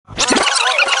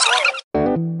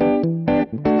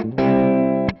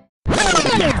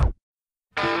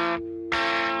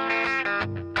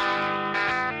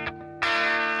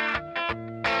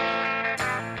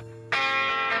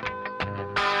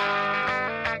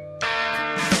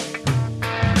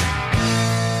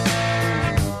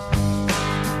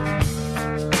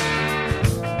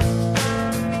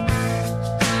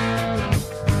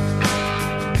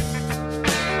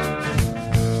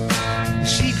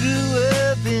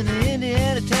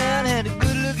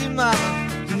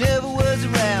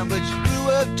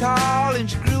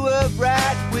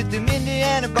right with them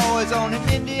Indiana boys on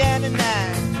an Indiana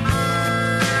night.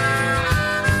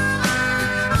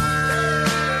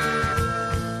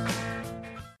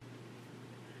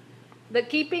 The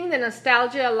Keeping the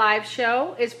Nostalgia Alive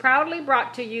show is proudly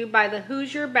brought to you by the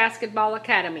Hoosier Basketball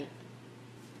Academy.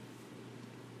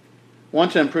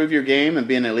 Want to improve your game and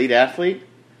be an elite athlete?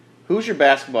 Hoosier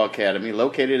Basketball Academy,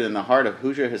 located in the heart of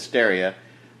Hoosier hysteria,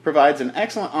 provides an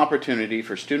excellent opportunity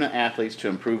for student athletes to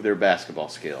improve their basketball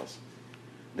skills.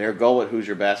 Their goal at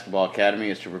Hoosier Basketball Academy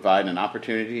is to provide an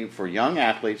opportunity for young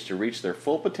athletes to reach their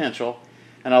full potential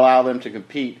and allow them to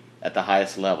compete at the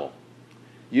highest level.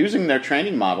 Using their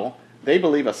training model, they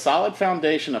believe a solid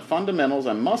foundation of fundamentals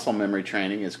and muscle memory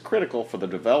training is critical for the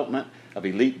development of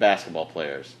elite basketball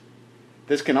players.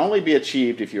 This can only be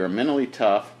achieved if you are mentally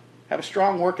tough, have a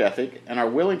strong work ethic, and are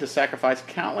willing to sacrifice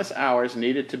countless hours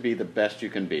needed to be the best you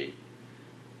can be.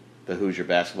 The Hoosier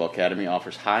Basketball Academy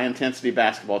offers high-intensity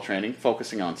basketball training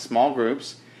focusing on small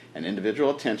groups and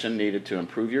individual attention needed to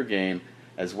improve your game,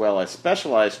 as well as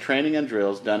specialized training and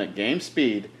drills done at game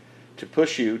speed to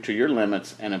push you to your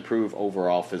limits and improve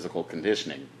overall physical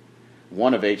conditioning.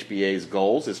 One of HBA's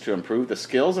goals is to improve the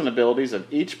skills and abilities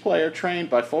of each player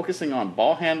trained by focusing on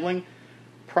ball handling,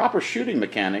 proper shooting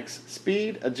mechanics,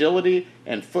 speed, agility,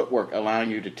 and footwork,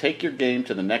 allowing you to take your game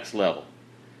to the next level.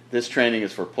 This training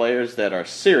is for players that are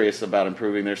serious about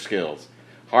improving their skills.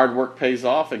 Hard work pays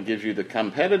off and gives you the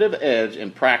competitive edge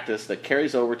in practice that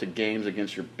carries over to games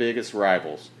against your biggest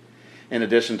rivals. In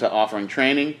addition to offering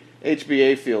training,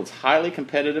 HBA fields highly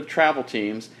competitive travel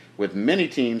teams with many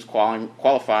teams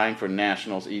qualifying for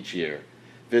nationals each year.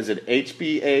 Visit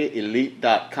hbaelite.com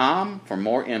for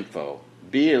more info.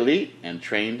 Be elite and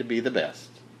train to be the best.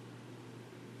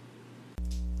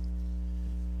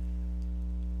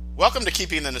 Welcome to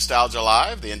Keeping the Nostalgia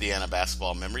Alive, the Indiana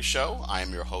Basketball Memory Show. I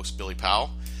am your host, Billy Powell.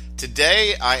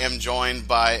 Today I am joined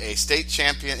by a state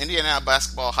champion, Indiana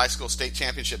Basketball High School State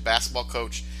Championship basketball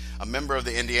coach, a member of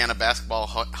the Indiana Basketball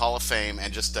Hall of Fame,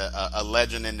 and just a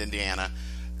legend in Indiana,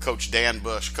 Coach Dan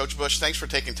Bush. Coach Bush, thanks for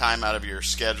taking time out of your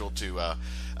schedule to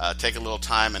take a little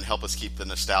time and help us keep the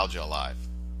nostalgia alive.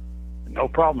 No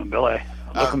problem, Billy.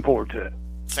 I'm looking forward to it.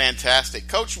 Fantastic.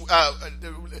 Coach,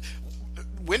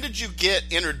 when did you get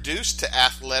introduced to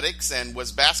athletics, and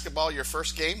was basketball your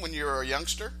first game when you were a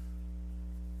youngster?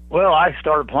 Well, I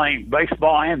started playing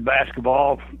baseball and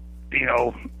basketball,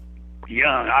 young.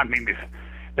 I mean,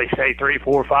 they say 3,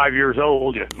 4, 5 years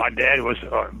old. My dad was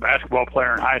a basketball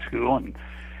player in high school,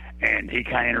 and he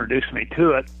kind of introduced me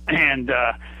to it. And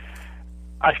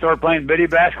I started playing bitty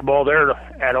basketball there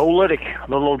at Olytic,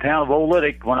 the little town of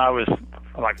Olytic, when I was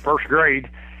like first grade,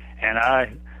 and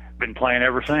I've been playing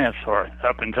ever since, or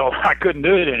up until I couldn't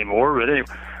do it anymore. But anyway,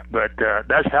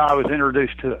 that's how I was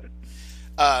introduced to it.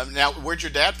 Now, where'd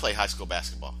your dad play high school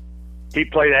basketball? He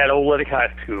played at Olytic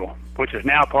High School, which is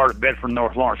now part of Bedford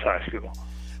North Lawrence High School.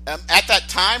 At that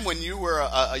time, when you were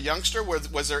a youngster,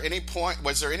 was there any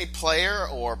player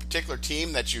or particular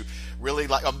team that you really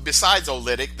like, besides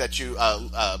Olytic, that you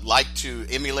liked to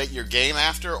emulate your game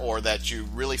after, or that you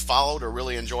really followed or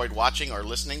really enjoyed watching or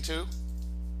listening to?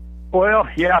 Well,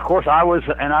 yeah, of course, I was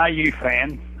an IU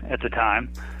fan at the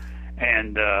time,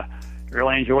 and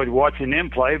really enjoyed watching them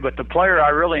play. But the player I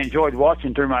really enjoyed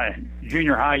watching through my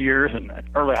junior high years and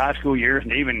early high school years,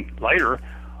 and even later,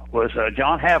 was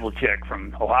John Havlicek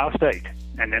from Ohio State,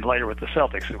 and then later with the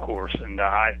Celtics, of course. And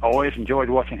I always enjoyed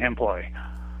watching him play.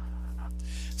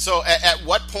 So at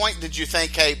what point did you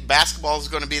think, hey, basketball is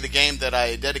going to be the game that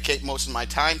I dedicate most of my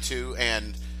time to,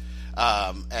 and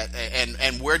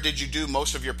where did you do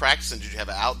most of your practicing? Did you have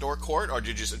an outdoor court, or did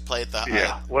you just play at the...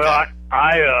 Yeah, well,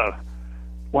 I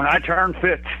when I turned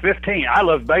 15, I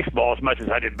loved baseball as much as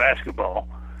I did basketball,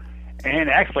 and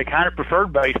actually kind of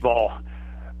preferred baseball.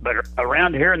 But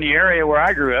around here in the area where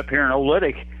I grew up, here in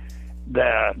Olytic,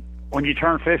 when you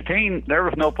turn 15, there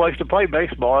was no place to play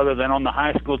baseball other than on the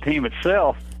high school team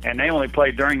itself, and they only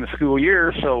played during the school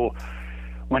year. So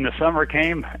when the summer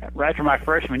came, right after my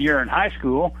freshman year in high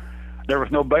school, there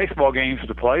was no baseball games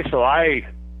to play, so I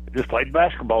just played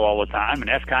basketball all the time, and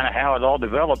that's kind of how it all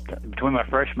developed between my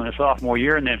freshman and sophomore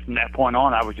year. And then from that point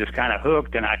on, I was just kind of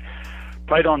hooked, and I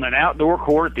played on an outdoor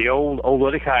court at the old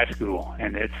Olytic High School,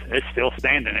 and it's still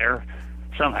standing there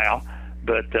somehow.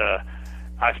 But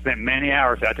I spent many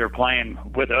hours out there playing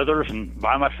with others and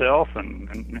by myself,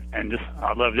 and just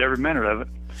I loved every minute of it.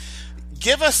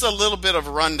 Give us a little bit of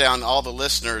a rundown, all the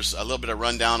listeners, a little bit of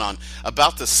rundown on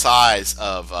about the size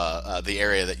of the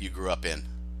area that you grew up in.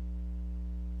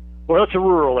 Well, it's a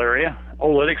rural area.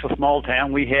 Olytic's a small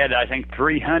town. We had, I think,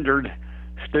 300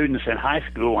 students in high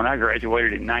school when I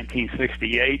graduated in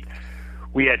 1968.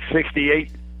 We had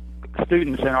 68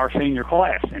 students in our senior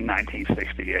class in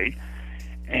 1968.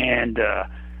 And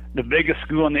the biggest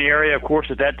school in the area, of course,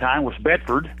 at that time was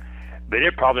Bedford, but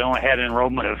it probably only had an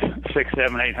enrollment of 600,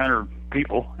 700, 800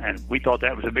 people, and we thought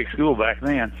that was a big school back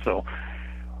then. So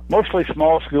mostly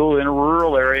small school in a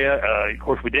rural area. Of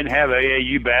course, we didn't have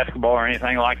AAU basketball or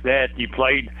anything like that. You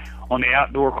played on the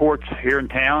outdoor courts here in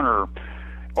town, or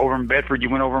over in Bedford, you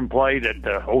went over and played at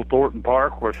Old Thornton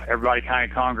Park, where everybody kind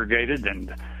of congregated,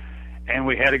 and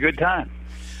we had a good time.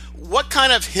 What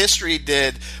kind of history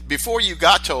before you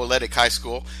got to Oleitic High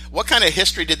School, what kind of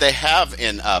history did they have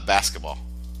in basketball?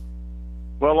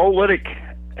 Well, Oleitic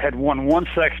had won one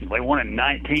section. They won in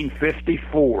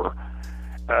 1954.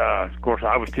 Of course,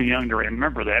 I was too young to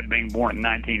remember that, being born in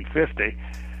 1950.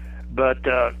 But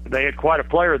they had quite a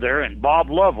player there, and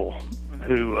Bob Lovell,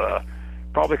 who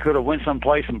probably could have went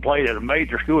someplace and played at a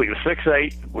major school. He was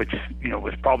 6'8", which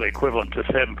was probably equivalent to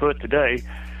 7 foot today,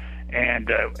 and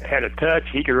had a touch.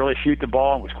 He could really shoot the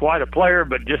ball and was quite a player,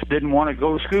 but just didn't want to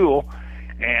go to school.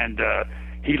 And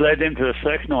he led them to the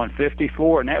sectional in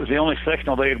 54, and that was the only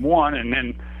sectional they had won. And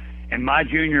then in my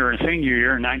junior and senior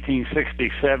year in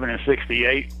 1967 and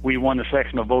 68, we won the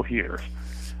sectional both years.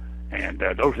 And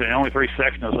those are the only 3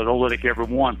 sectionals that Oleitic ever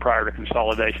won prior to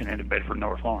consolidation into Bedford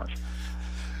North Lawrence.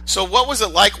 So what was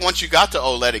it like once you got to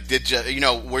Oleitic? Did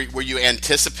were you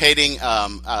anticipating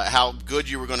how good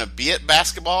you were going to be at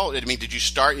basketball? I mean, did you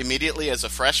start immediately as a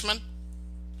freshman?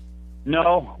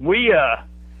 No, we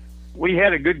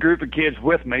had a good group of kids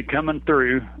with me coming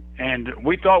through, and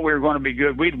we thought we were going to be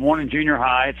good. We'd won in junior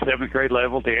high at 7th grade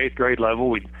level to 8th grade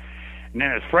level. And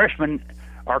then as freshmen,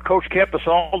 our coach kept us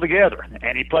all together,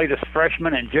 and he played us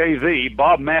freshmen and JV.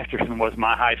 Bob Masterson was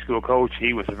my high school coach.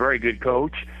 He was a very good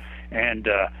coach, and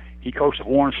he coached at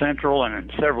Warren Central and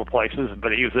in several places,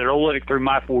 but he was at Oleitic through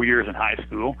my 4 years in high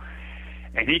school.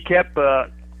 And he kept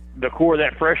the core of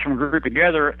that freshman group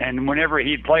together, and whenever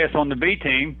he'd play us on the B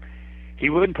team, he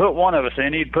wouldn't put one of us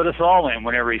in. He'd put us all in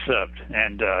whenever he subbed.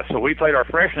 And so we played our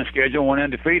freshman schedule, went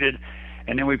undefeated,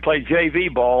 and then we played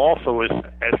JV ball also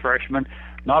as freshmen.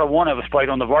 Not a one of us played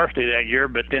on the varsity that year,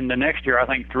 but then the next year I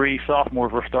think 3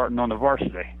 sophomores were starting on the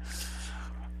varsity.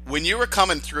 When you were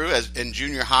coming through in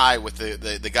junior high with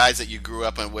the guys that you grew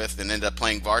up with and ended up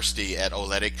playing varsity at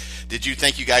Oleitic, did you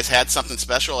think you guys had something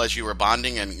special as you were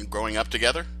bonding and growing up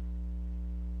together?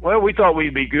 Well, we thought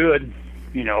we'd be good,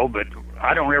 but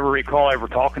I don't ever recall ever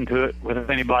talking to it with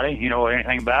anybody,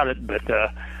 anything about it. But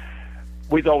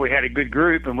we thought we had a good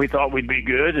group, and we thought we'd be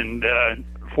good. And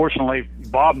fortunately,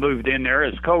 Bob moved in there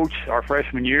as coach our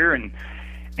freshman year, and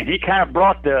he kind of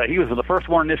brought he was the first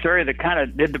one in this area that kind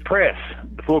of did the press,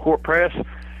 the full court press,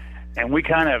 and we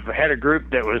kind of had a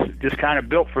group that was just kind of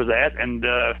built for that, and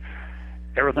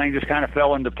everything just kind of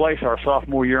fell into place our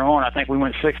sophomore year on. I think we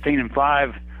went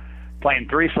 16-5 playing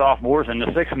 3 sophomores, and the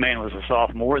 6th man was a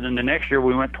sophomore. Then the next year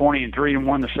we went 20-3 and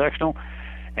won the sectional,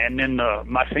 and then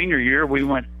my senior year we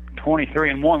went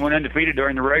 23-1, went undefeated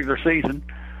during the regular season,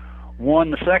 won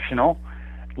the sectional,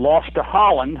 lost to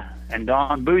Holland and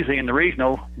Don Boozy in the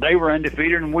regional. They were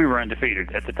undefeated and we were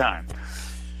undefeated at the time.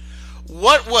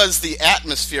 What was the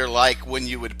atmosphere like when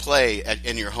you would play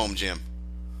in your home gym?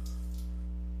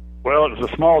 Well, it was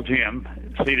a small gym,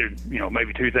 seated,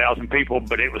 maybe 2,000 people,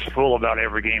 but it was full about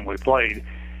every game we played.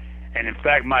 And in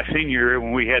fact, my senior year,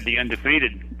 when we had the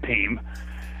undefeated team,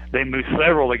 they moved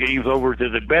several of the games over to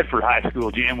the Bedford High School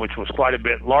gym, which was quite a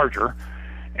bit larger.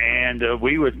 And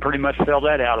we would pretty much sell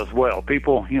that out as well.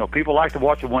 People like to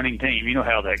watch a winning team. You know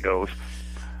how that goes.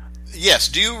 Yes.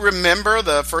 Do you remember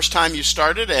the first time you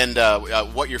started and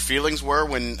what your feelings were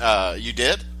when you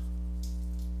did?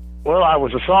 Well, I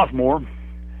was a sophomore,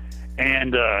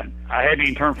 and I hadn't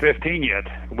even turned 15 yet.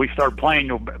 We started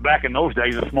playing back in those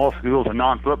days. The small schools and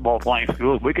non-football playing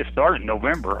schools, we could start in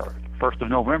November, 1st of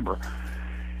November.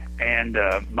 And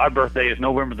my birthday is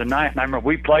November the 9th. And I remember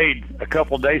we played a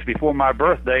couple of days before my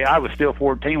birthday. I was still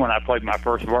 14 when I played my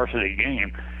first varsity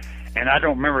game. And I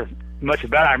don't remember much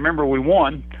about it. I remember we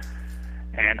won.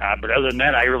 But other than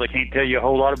that, I really can't tell you a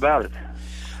whole lot about it.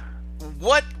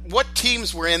 What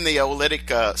teams were in the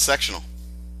Oleitic sectional?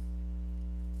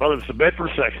 Well, it was the Bedford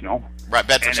sectional. Right,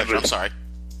 Bedford sectional, I'm sorry.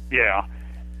 Yeah.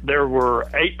 There were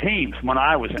 8 teams when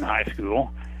I was in high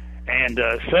school. And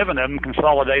 7 of them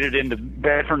consolidated into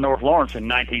Bedford North Lawrence in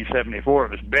 1974.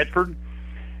 It was Bedford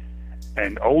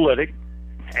and Oleitic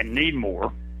and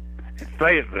Needmore and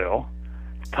Fayetteville,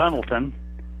 Tunnelton,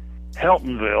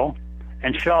 Heltonville,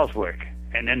 and Shawswick.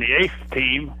 And then the 8th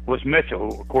team was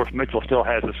Mitchell. Of course, Mitchell still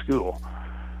has a school.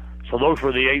 So those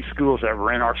were the 8 schools that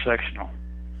were in our sectional.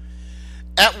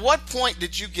 At what point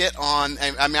did you get on?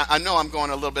 I mean, I know I'm going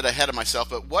a little bit ahead of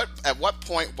myself, but at what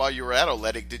point while you were at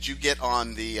Oletech did you get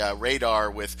on the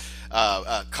radar with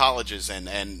colleges?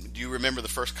 And do you remember the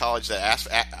first college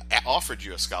that offered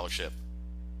you a scholarship?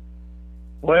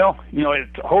 Well,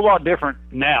 it's a whole lot different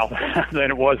now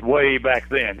than it was way back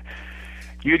then.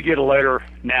 You'd get a letter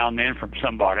now and then from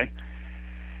somebody.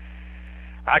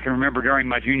 I can remember during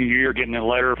my junior year getting a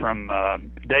letter from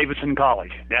Davidson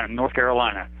College down in North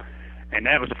Carolina. And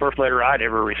that was the first letter I'd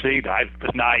ever received. I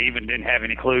was naive and didn't have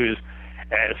any clues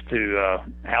as to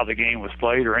how the game was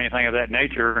played or anything of that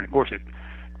nature. And, of course, it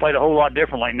played a whole lot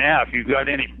differently now. If you've got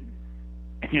any,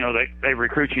 they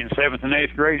recruit you in 7th and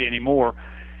 8th grade anymore.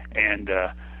 And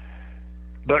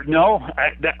but no,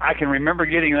 I can remember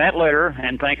getting that letter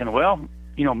and thinking, well,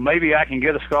 maybe I can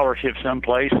get a scholarship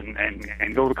someplace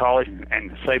and go to college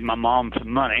and save my mom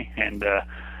some money. And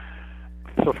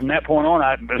so from that point on,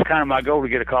 it was kind of my goal to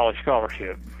get a college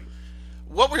scholarship.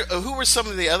 Who were some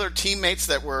of the other teammates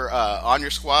that were on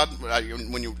your squad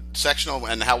when you sectional,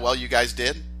 and how well you guys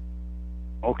did?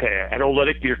 Okay, at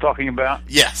Oletech you're talking about?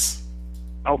 Yes.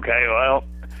 Okay, well,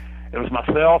 it was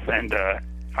myself and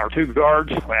our 2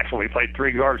 guards. Well, actually, we played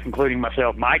 3 guards, including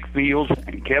myself, Mike Fields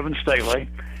and Kevin Staley.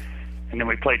 And then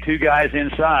we played 2 guys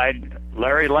inside,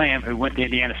 Larry Lamb, who went to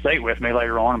Indiana State with me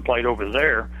later on and played over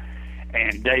there,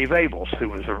 and Dave Abels, who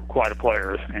was quite a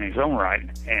player in his own right.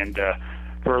 And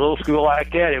for a little school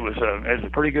like that, it was a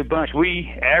pretty good bunch.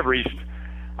 We averaged,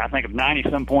 I think,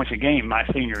 90-some points a game my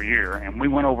senior year, and we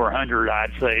went over 100,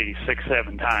 I'd say,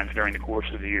 6-7 times during the course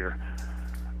of the year.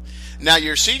 Now,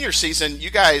 your senior season, you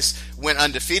guys went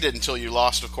undefeated until you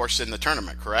lost, of course, in the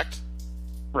tournament, correct?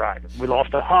 Right. We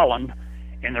lost to Holland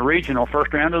in the regional,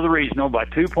 first round of the regional, by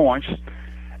 2 points.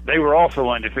 They were also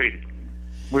undefeated.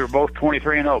 We were both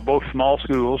 23-0, both small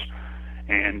schools,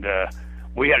 and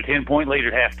we had a 10-point lead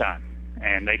at halftime,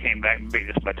 and they came back and beat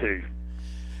us by 2.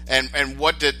 And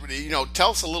what did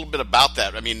tell us a little bit about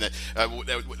that? I mean,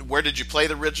 where did you play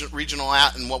the regional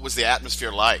at, and what was the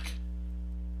atmosphere like?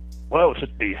 Well, it's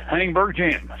at the Huntingburg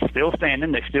Gym, still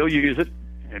standing. They still use it.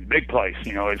 A big place,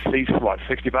 it seats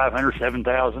 6,500,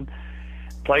 7,000.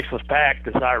 Place was packed,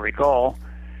 as I recall.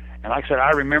 And like I said, I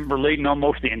remember leading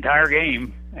almost the entire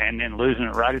game and then losing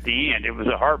it right at the end. It was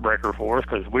a heartbreaker for us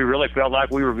because we really felt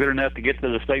like we were good enough to get to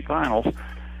the state finals.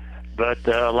 But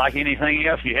like anything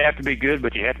else, you have to be good,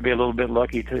 but you have to be a little bit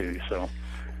lucky too. So,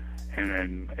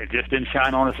 and it just didn't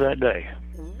shine on us that day.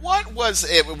 What was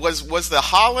it? Was the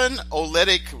Holland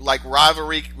Oletech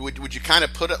rivalry? Would you kind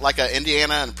of put it like a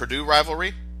Indiana and Purdue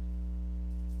rivalry?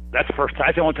 That's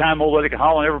the only time Oletech and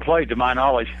Holland ever played, to my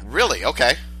knowledge. Really?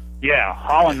 Okay. Yeah,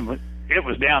 Holland. It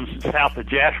was down south of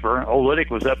Jasper. Oletech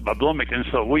was up by Bloomington,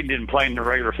 so we didn't play in the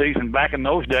regular season. Back in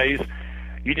those days,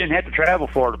 you didn't have to travel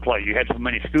far to play. You had so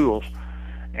many schools,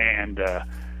 and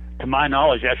to my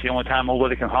knowledge, that's the only time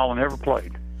Oletech and Holland ever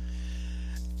played.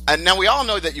 And now we all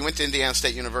know that you went to Indiana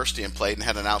State University and played and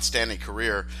had an outstanding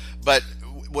career, but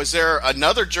was there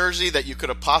another jersey that you could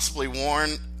have possibly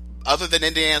worn other than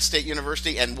Indiana State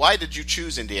University, and why did you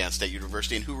choose Indiana State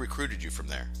University, and who recruited you from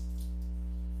there?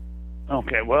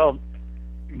 Okay, well,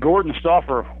 Gordon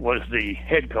Stauffer was the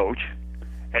head coach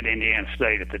at Indiana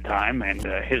State at the time, and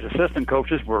his assistant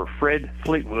coaches were Fred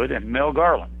Fleetwood and Mel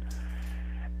Garland.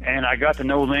 And I got to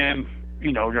know them,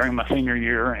 during my senior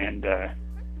year, and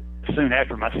soon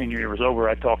after my senior year was over,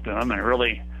 I talked to them and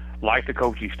really liked the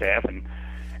coaching staff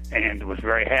and was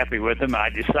very happy with them. I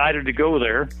decided to go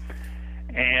there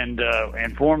and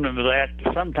informed them of that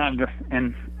sometime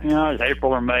in it was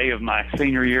April or May of my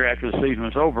senior year after the season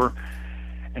was over.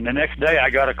 And the next day I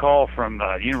got a call from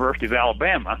University of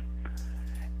Alabama,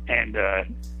 and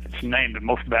it's a name that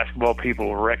most basketball people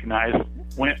will recognize.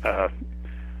 The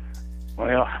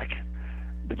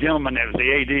gentleman that was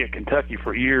the AD at Kentucky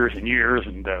for years and years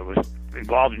and was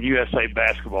involved in USA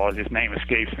basketball, his name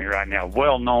escapes me right now,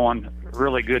 well-known,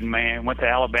 really good man, went to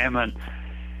Alabama,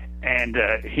 and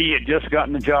he had just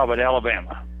gotten the job at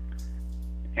Alabama.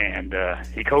 And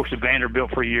he coached at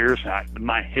Vanderbilt for years.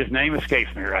 His name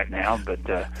escapes me right now, but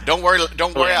don't worry.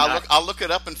 I'll look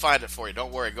it up and find it for you.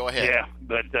 Don't worry. Go ahead. Yeah,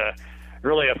 but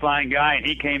really a fine guy, and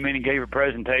he came in and gave a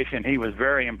presentation. He was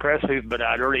very impressive, but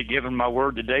I'd already given my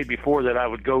word the day before that I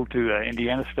would go to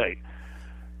Indiana State,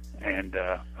 and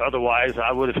otherwise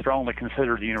I would have strongly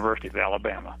considered the University of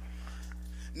Alabama.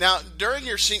 Now, during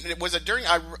your senior, was it during?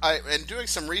 In doing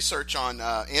some research on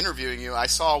interviewing you, I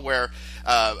saw where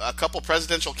a couple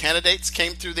presidential candidates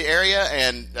came through the area,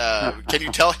 and can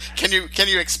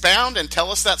you expound and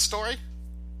tell us that story?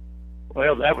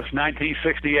 Well, that was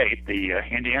 1968, the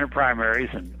Indiana primaries,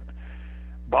 and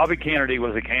Bobby Kennedy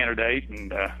was a candidate,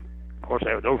 and of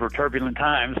course, those were turbulent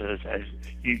times, as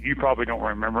you probably don't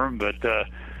remember them, but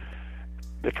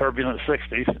the turbulent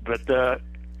 60s. But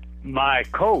my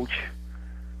coach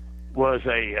was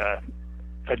a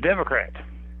Democrat.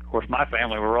 Of course, my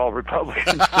family were all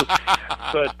Republicans,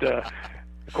 but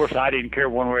of course, I didn't care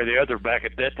one way or the other back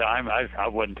at that time. I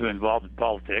wasn't too involved in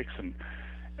politics,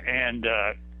 and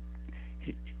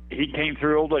he came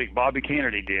through Old Lake. Bobby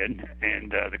Kennedy did,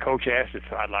 and the coach asked if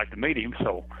I'd like to meet him.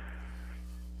 So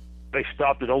they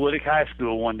stopped at Old Lake High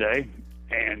School one day,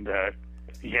 and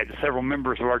he had several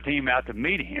members of our team out to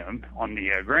meet him on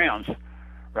the grounds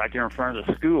right there in front of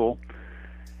the school,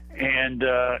 and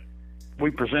we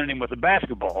presented him with a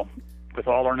basketball with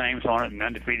all our names on it, an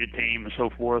undefeated team and so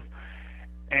forth.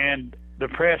 And the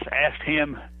press asked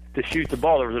him to shoot the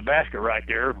ball. There was a basket right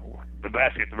there, the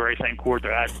basket, the very same court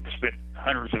that I spent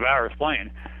hundreds of hours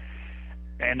playing.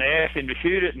 And they asked him to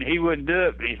shoot it, and he wouldn't do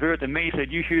it. But he threw it to me. He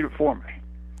said, "You shoot it for me."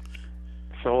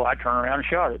 So I turned around and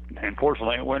shot it, and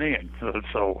fortunately it went in.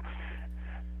 So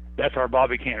that's our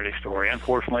Bobby Kennedy story.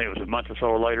 Unfortunately, it was a month or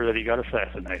so later that he got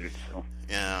assassinated. So.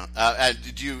 Yeah.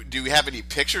 Do you have any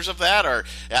pictures of that? Or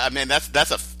I mean,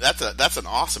 that's an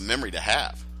awesome memory to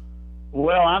have.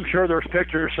 Well, I'm sure there's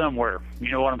pictures somewhere.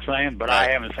 You know what I'm saying? But Right.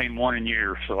 I haven't seen one in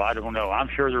years, so I don't know. I'm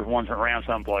sure there's ones around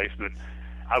someplace, but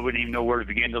I wouldn't even know where to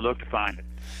begin to look to find it.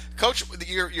 Coach,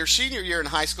 your senior year in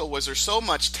high school, was there so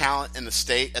much talent in the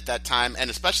state at that time, and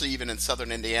especially even in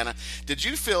southern Indiana? Did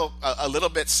you feel a little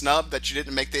bit snubbed that you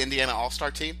didn't make the Indiana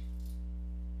All-Star team?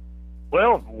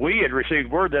 Well, we had received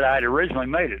word that I had originally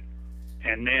made it,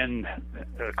 and then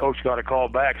the coach got a call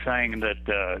back saying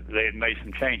that they had made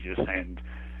some changes. And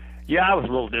yeah, I was a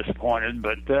little disappointed,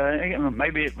 but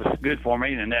maybe it was good for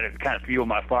me, and that it kind of fueled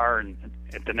my fire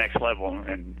at the next level,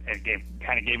 and it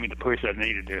kind of gave me the push I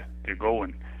needed to go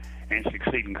and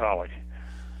succeed in college.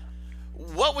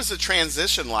 What was the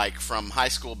transition like from high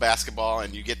school basketball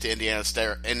and you get to Indiana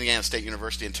State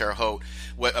University in Terre Haute?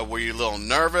 Were you a little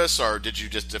nervous, or did you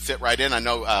just fit right in? I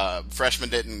know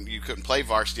freshmen you couldn't play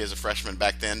varsity as a freshman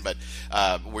back then, but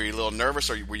were you a little nervous,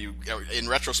 or were you, in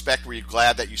retrospect, were you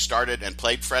glad that you started and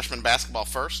played freshman basketball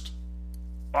first?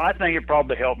 Well, I think it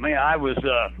probably helped me. I was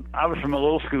from a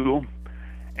little school,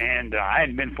 and I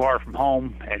hadn't been far from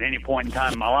home at any point in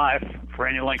time in my life for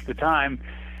any length of time.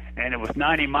 And it was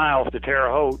 90 miles to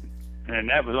Terre Haute, and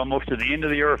that was almost to the end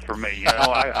of the earth for me. You know,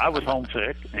 I was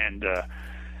homesick, and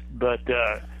but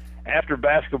after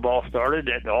basketball started,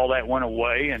 all that went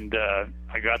away, and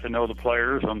I got to know the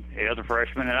players and the other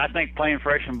freshmen, and I think playing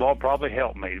freshman ball probably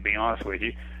helped me, to be honest with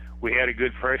you. We had a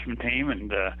good freshman team,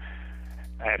 and I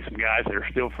have some guys that are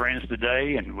still friends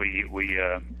today, and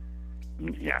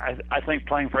I think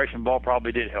playing freshman ball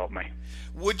probably did help me.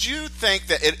 Would you think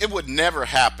that it would never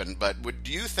happen, but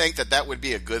do you think that would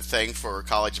be a good thing for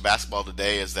college basketball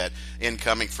today, is that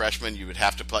incoming freshmen you would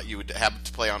have to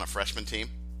play on a freshman team?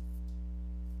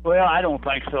 Well, I don't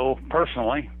think so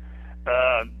personally,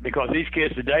 because these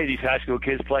kids today, these high school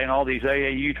kids, play in all these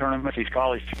AAU tournaments, these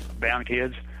college-bound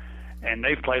kids, and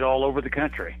they've played all over the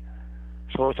country.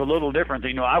 So it's a little different.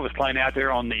 You know, I was playing out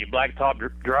there on the blacktop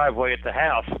driveway at the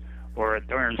house, or in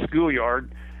the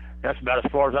schoolyard. That's about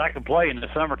as far as I could play in the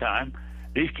summertime.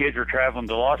 These kids are traveling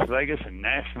to Las Vegas and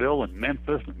Nashville and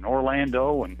Memphis and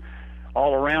Orlando and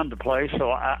all around the place. So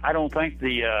I don't think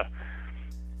it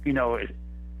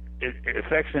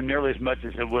affects them nearly as much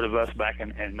as it would of us back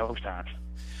in those times.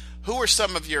 Who were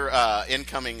some of your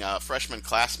incoming freshman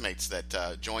classmates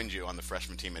that joined you on the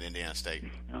freshman team at Indiana State?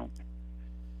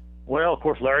 Well, of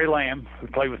course, Larry Lamb, who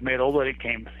played with me at Old Lake,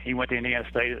 he went to Indiana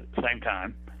State at the same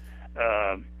time.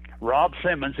 Rob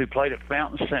Simmons, who played at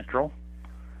Fountain Central.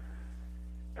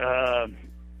 It's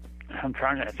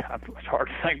hard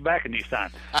to think back in these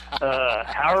times.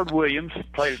 Howard Williams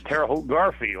played at Terre Haute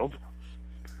Garfield.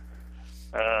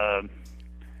 And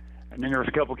then there was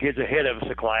a couple kids ahead of us,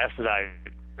 a class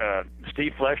that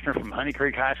Steve Fleshner from Honey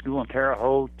Creek High School in Terre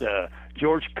Haute,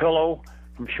 George Pillow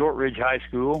from Short Ridge High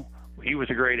School. He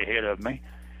was a grade ahead of me.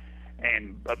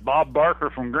 And Bob Barker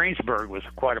from Greensburg was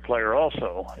quite a player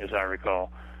also, as I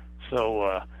recall.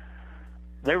 So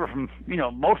they were from,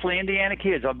 mostly Indiana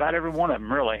kids, about every one of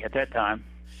them, really, at that time.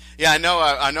 Yeah, I know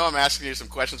I'm asking you some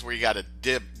questions where you got to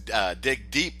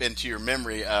dig deep into your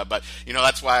memory, but,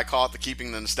 that's why I call it the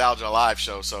Keeping the Nostalgia Alive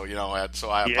show, so, so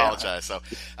I apologize. So,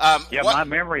 my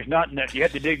memory's not that you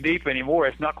have to dig deep anymore.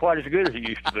 It's not quite as good as it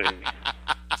used to be.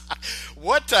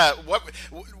 What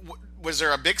was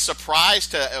there a big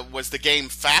surprise was the game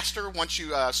faster once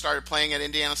you started playing at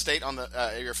Indiana State on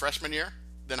your freshman year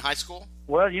than high school?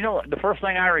 Well, the first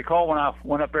thing I recall when I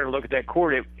went up there to look at that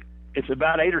court, it's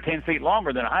about 8 or 10 feet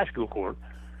longer than a high school court.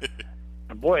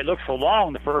 boy, it looked so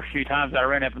long the first few times I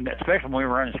ran up, especially when we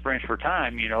were running sprints for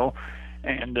time,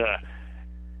 and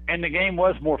the game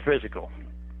was more physical.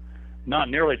 Not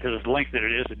nearly to the length that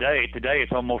it is today. Today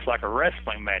it's almost like a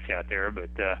wrestling match out there, but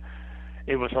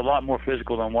it was a lot more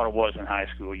physical than what it was in high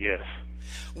school, yes.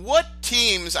 What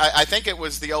teams, I think it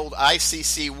was the old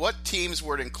ICC, what teams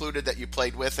were included that you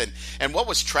played with, and what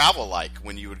was travel like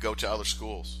when you would go to other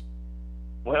schools?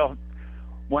 Well,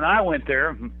 when I went there,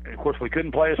 of course, we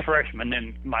couldn't play as freshmen.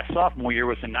 Then my sophomore year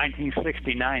was the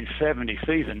 1969-70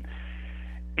 season.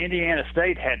 Indiana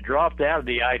State had dropped out of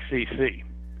the ICC.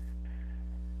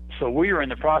 So we were in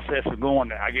the process of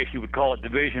going, I guess you would call it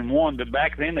Division I, but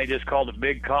back then they just called it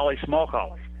big college, small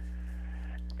college.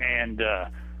 And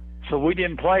so we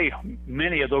didn't play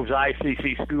many of those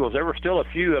ICC schools. There were still a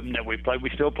few of them that we played. We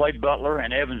still played Butler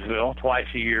and Evansville twice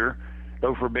a year.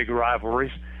 Those were big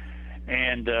rivalries.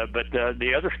 And but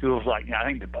the other schools, like I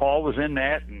think DePaul was in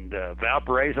that, and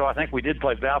Valparaiso. I think we did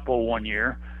play Valpo one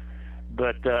year,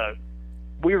 but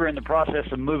we were in the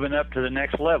process of moving up to the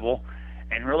next level,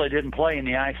 and really didn't play in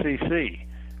the ICC.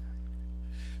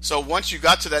 So once you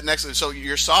got to that next, so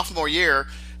your sophomore year,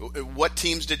 what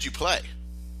teams did you play?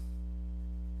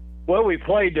 Well, we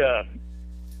played.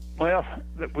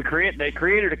 They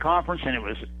created a conference, and it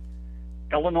was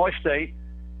Illinois State.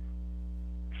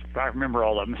 If I remember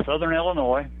all of them, Southern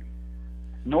Illinois,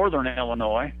 Northern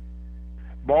Illinois,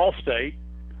 Ball State,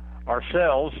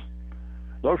 ourselves.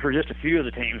 Those were just a few of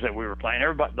the teams that we were playing.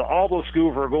 Everybody, all those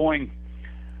schools were going,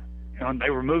 they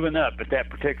were moving up at that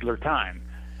particular time.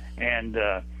 And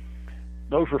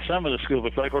those were some of the schools we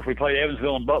played. Of course, we played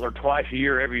Evansville and Butler twice a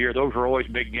year, every year. Those were always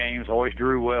big games, always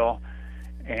drew well,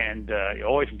 and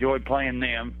always enjoyed playing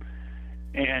them.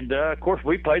 And of course,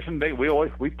 we played some big.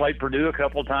 We played Purdue a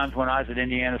couple of times when I was at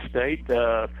Indiana State.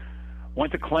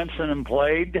 Went to Clemson and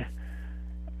played,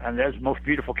 and that's the most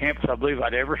beautiful campus I believe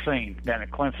I'd ever seen down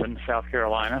at Clemson, South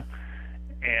Carolina.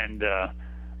 And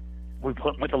we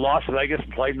went to Las Vegas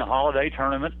and played in the Holiday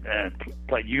Tournament, and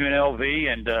played UNLV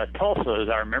and Tulsa, as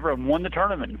I remember, and won the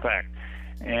tournament, in fact.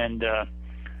 And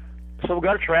so we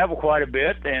got to travel quite a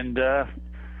bit, and got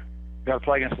to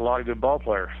play against a lot of good ball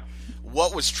players.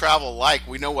 What was travel like?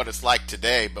 We know what it's like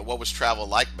today, but what was travel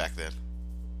like back then?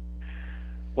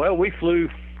 Well, we flew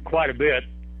quite a bit,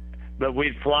 but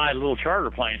we'd fly little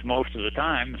charter planes most of the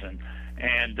times. And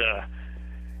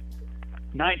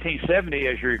 1970,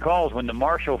 as you recall, is when the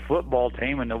Marshall football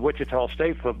team and the Wichita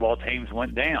State football teams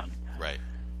went down. Right.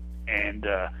 And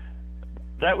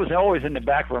that was always in the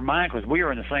back of our mind because we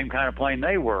were in the same kind of plane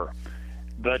they were.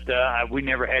 But we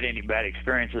never had any bad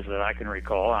experiences that I can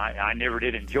recall. I never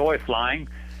did enjoy flying,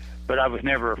 but I was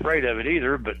never afraid of it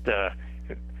either. But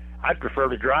I'd prefer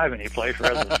to drive any place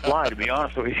rather than fly, to be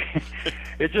honest with you.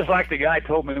 It's just like the guy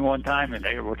told me one time, and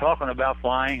they were talking about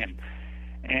flying,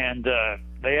 and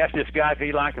they asked this guy if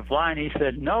he liked to fly, and he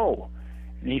said no.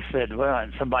 And he said, well,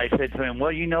 and somebody said to him,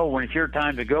 well, when it's your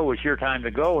time to go, it's your time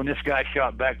to go. And this guy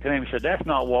shot back to him and said, that's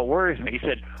not what worries me. He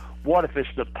said, what if it's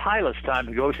the pilot's time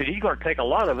to go? He said, he's going to take a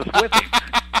lot of us with him.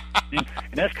 And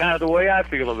that's kind of the way I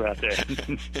feel about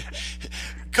that.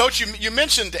 Coach, you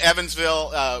mentioned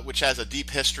Evansville, which has a deep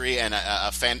history, and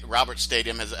Robert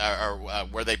Stadium has,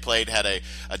 where they played had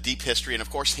a deep history, and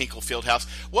of course Hinkle Fieldhouse.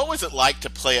 What was it like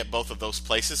to play at both of those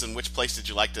places, and which place did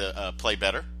you like to play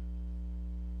better?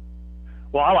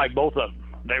 Well, I like both of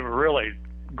them. They were really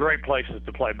great places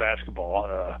to play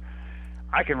basketball.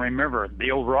 I can remember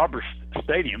the old Roberts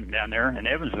Stadium down there in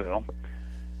Evansville.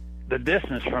 The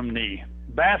distance from the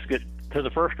basket to the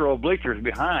first row of bleachers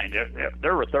behind,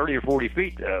 there were 30 or 40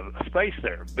 feet of space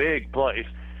there, big place.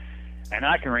 And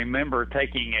I can remember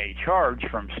taking a charge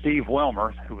from Steve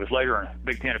Welmer, who was later a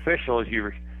Big Ten official. As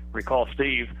you recall,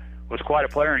 Steve was quite a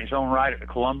player in his own right at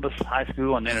Columbus High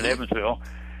School and then at Evansville.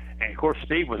 And, of course,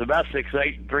 Steve was about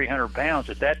 6'8" and 300 pounds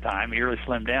at that time. He really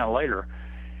slimmed down later.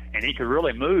 And he could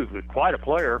really move, quite a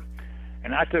player.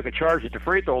 And I took a charge at the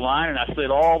free throw line, and I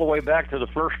slid all the way back to the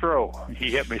first row.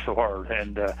 He hit me so hard.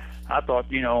 And I thought,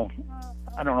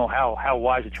 I don't know how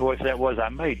wise a choice that was I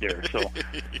made there. So,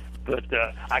 but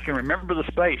I can remember the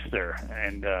space there.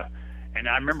 And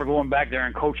I remember going back there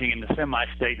and coaching in the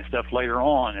semi-state and stuff later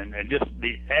on. And just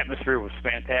the atmosphere was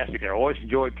fantastic there. I always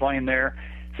enjoyed playing there.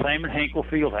 Same at Hinkle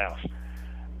Fieldhouse.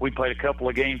 We played a couple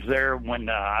of games there when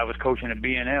I was coaching at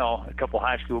BNL, a couple of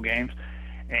high school games,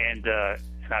 and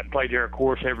I played there, of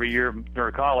course, every year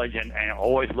during college, and I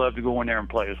always loved to go in there and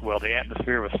play as well. The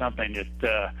atmosphere was something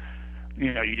that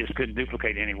you just couldn't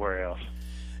duplicate anywhere else.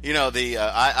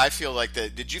 I feel like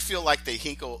did you feel like the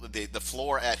Hinkle, the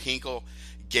floor at Hinkle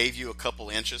gave you a couple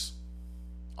inches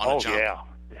on a jump? Yeah,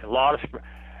 a lot of.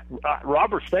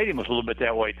 Robert Stadium was a little bit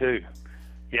that way too.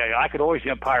 yeah, I could always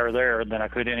jump higher there than I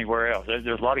could anywhere else.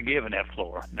 There's a lot of give in that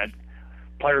floor. And that,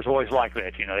 players always like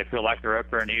that. You know, they feel like they're up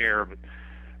there in the air. But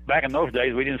back in those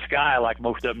days, we didn't sky like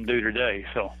most of them do today.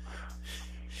 So,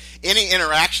 any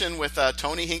interaction with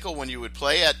Tony Hinkle when you would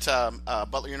play at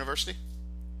Butler University?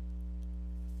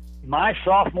 My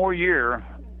sophomore year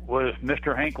was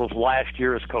Mr. Hinkle's last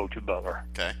year as coach at Butler.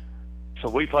 Okay. So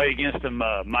we played against him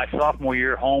my sophomore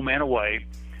year, home and away,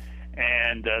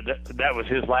 and that was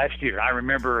his last year. I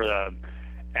remember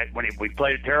when we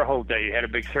played at Terre Haute, they had a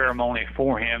big ceremony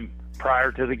for him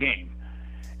prior to the game.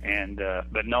 And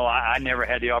but no, I never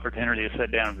had the opportunity to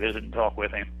sit down and visit and talk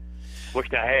with him.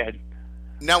 Wished I had.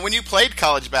 Now, when you played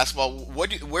college basketball,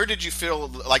 where did you feel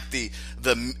like the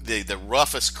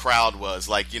roughest crowd was?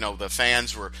 Like, you know, the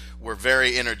fans were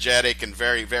very energetic and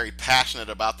very, very passionate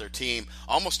about their team,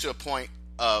 almost to a point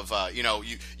of, you know,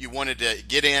 you wanted to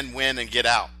get in, win, and get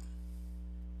out.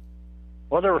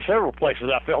 Well, there were several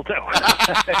places I felt that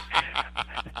way.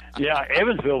 Yeah,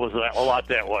 Evansville was a lot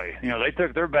that way. You know, they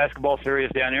took their basketball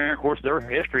serious down there. And, of course, their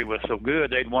history was so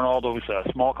good. They'd won all those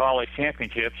small college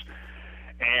championships.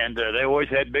 And they always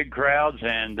had big crowds,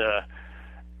 and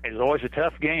it was always a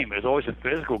tough game. It was always a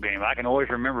physical game. I can always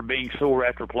remember being sore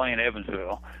after playing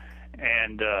Evansville.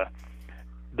 And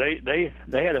they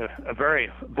had a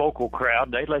very vocal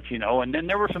crowd. They'd let you know. And then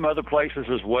there were some other places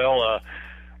as well.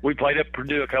 We played at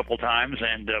Purdue a couple times,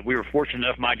 and we were fortunate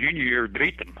enough my junior year to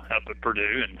beat them up at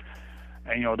Purdue.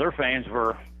 And you know, their fans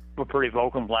were pretty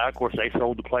vocal and loud. Of course, they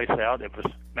sold the place out. It was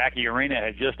Mackey Arena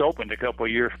had just opened a couple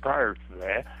of years prior to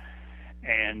that.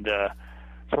 And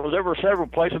so there were several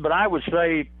places, but I would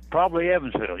say probably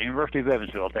Evansville, University of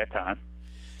Evansville at that time.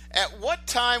 At what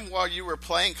time while you were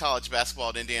playing college basketball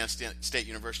at Indiana State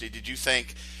University did you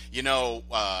think, you know,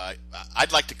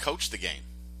 I'd like to coach the game?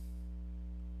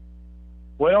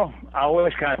 Well, I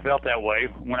always kind of felt that way.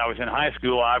 When I was in high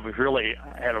school, I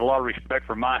had a lot of respect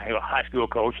for my high school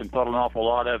coach and thought an awful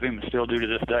lot of him, and still do to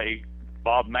this day,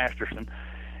 Bob Masterson.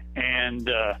 And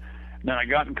then I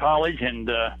got in college, and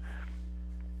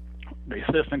the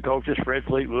assistant coaches, Fred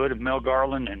Fleetwood and Mel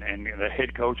Garland, and the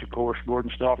head coach, of course,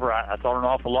 Gordon Stauffer, I thought an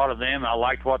awful lot of them. I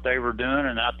liked what they were doing,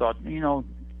 and I thought, you know,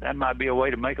 that might be a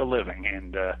way to make a living.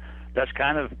 And that's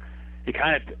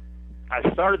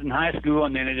I started in high school,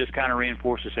 and then it just kind of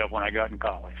reinforced itself when I got in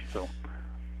college. So,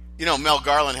 you know, Mel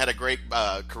Garland had a great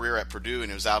career at Purdue,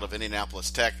 and he was out of Indianapolis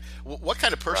Tech. What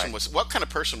kind of person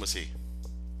was he?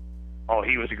 Oh,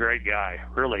 he was a great guy.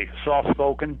 Really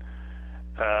soft-spoken.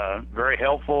 Very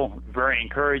helpful, very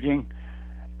encouraging.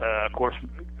 Of course,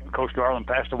 Coach Garland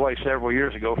passed away several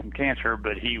years ago from cancer,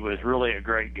 but he was really a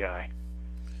great guy.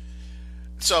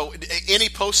 So, any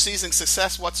postseason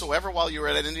success whatsoever while you were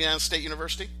at Indiana State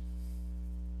University?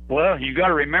 Well, you got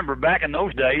to remember, back in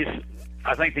those days,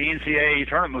 I think the NCAA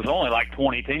tournament was only like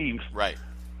 20 teams. Right.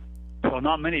 So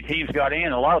not many teams got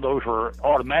in. A lot of those were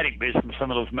automatic bids from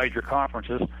some of those major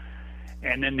conferences.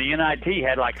 And then the NIT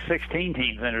had like 16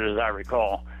 teams in it, as I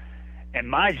recall. And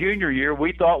my junior year,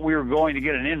 we thought we were going to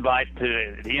get an invite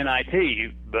to the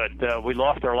NIT, but we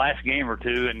lost our last game or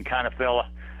two and kind of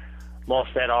lost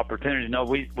that opportunity. No,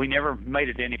 we never made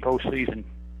it to any postseason.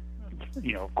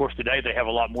 You know, of course, today they have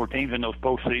a lot more teams in those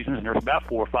postseasons, and there's about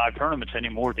 4 or 5 tournaments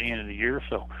anymore at the end of the year.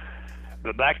 So,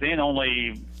 but back then,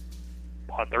 only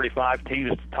 35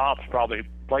 teams at the tops probably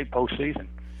played postseason.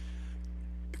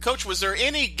 Coach, was there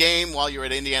any game while you were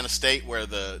at Indiana State where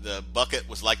the bucket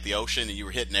was like the ocean and you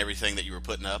were hitting everything that you were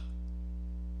putting up?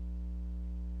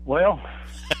 Well,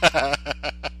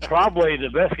 probably the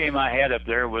best game I had up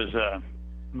there was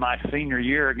my senior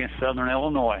year against Southern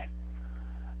Illinois.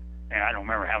 And I don't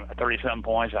remember how 37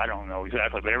 points. I don't know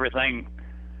exactly, but everything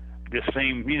just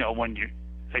seemed, you know, when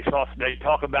they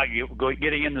talk about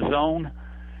getting in the zone.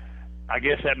 I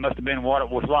guess that must have been what it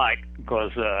was like,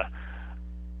 because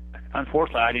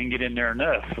unfortunately I didn't get in there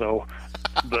enough. So,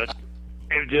 but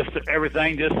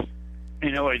everything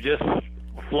it just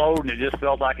flowed, and it just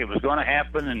felt like it was going to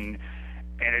happen, and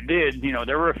it did. You know,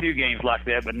 there were a few games like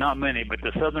that, but not many. But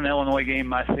the Southern Illinois game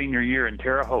my senior year in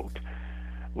Terre Haute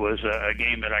was a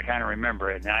game that I kind of remember.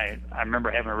 And I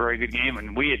remember having a very good game,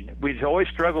 and we'd always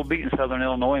struggled beating Southern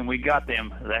Illinois, and we got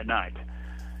them that night.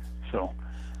 So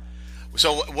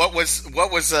what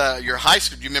was your high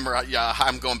school? Do you remember?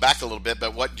 I'm going back a little bit,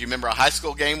 but do you remember a high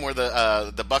school game where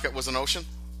the bucket was an ocean?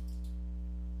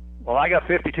 Well, I got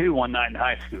 52 one night in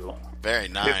high school. Very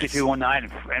nice. 52 one night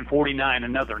and 49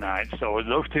 another night. So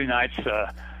those 2 nights,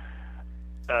 I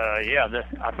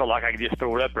felt like I could just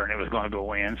throw it up there and it was going to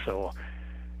go in. So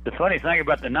the funny thing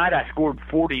about the night I scored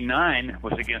 49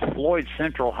 was against Floyd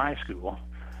Central High School.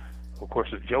 Of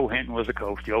course, Joe Hinton was the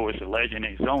coach. Joe was a legend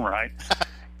in his own right.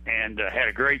 and had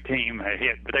a great team.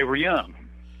 But they were young.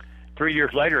 3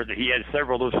 years later, he had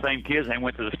several of those same kids, and they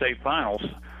went to the state finals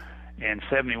in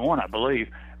 '71, I believe.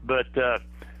 But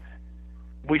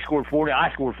we scored 40.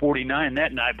 I scored 49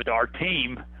 that night, but our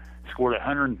team scored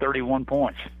 131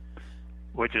 points,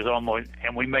 which is almost,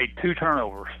 and we made 2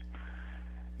 turnovers.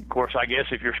 Of course, I guess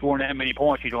if you're scoring that many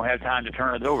points, you don't have time to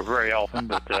turn it over very often.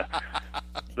 But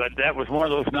but that was one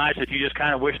of those nights that you just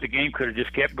kind of wish the game could have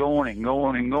just kept going and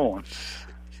going and going.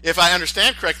 If I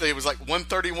understand correctly, it was like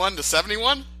 131 to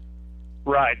 71?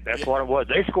 Right, that's what it was.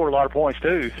 They scored a lot of points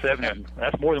too, 7.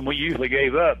 That's more than we usually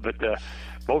gave up, but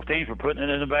both teams were putting it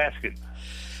in the basket.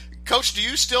 Coach, do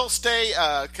you still stay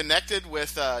connected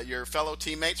with your fellow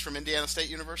teammates from Indiana State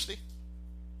University?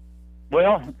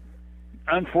 Well,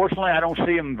 unfortunately, I don't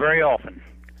see them very often.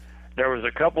 There was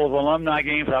a couple of alumni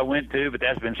games I went to, but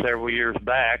that's been several years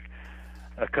back.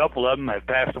 A couple of them have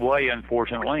passed away,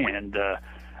 unfortunately, and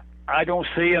I don't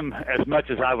see them as much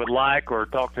as I would like, or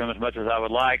talk to them as much as I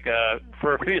would like.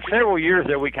 For several years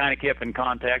there, we kind of kept in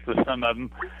contact with some of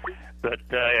them, but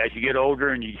as you get older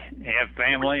and you have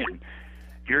family and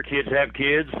your kids have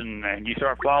kids, and you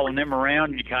start following them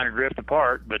around, you kind of drift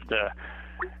apart. But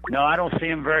no, I don't see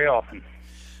them very often.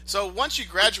 So once you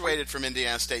graduated from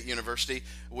Indiana State University,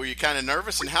 were you kind of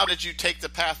nervous, and how did you take the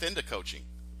path into coaching?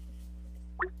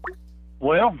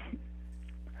 Well,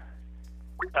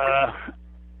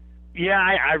 yeah,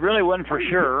 I really wasn't for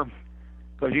sure,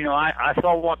 because, you know, I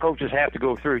saw what coaches have to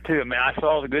go through, too. I mean, I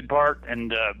saw the good part,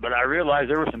 and but I realized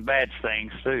there were some bad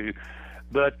things, too.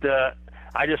 But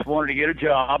I just wanted to get a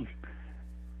job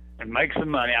and make some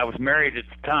money. I was married at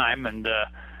the time, and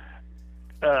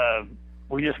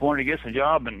we just wanted to get some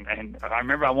job, and I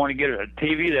remember I wanted to get a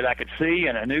TV that I could see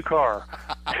and a new car.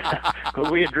 Because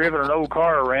we had driven an old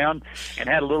car around and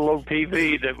had a little old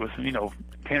TV that was, you know,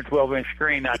 10 or 12-inch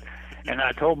screen. And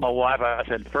I told my wife, I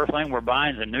said, the first thing we're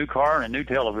buying is a new car and a new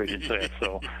television set.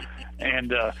 So,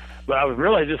 but I was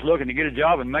really just looking to get a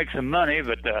job and make some money.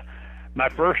 But my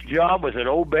first job was at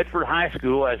Old Bedford High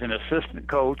School as an assistant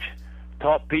coach,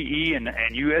 taught PE and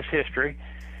U.S. history.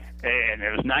 And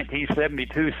it was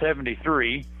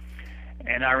 1972-73,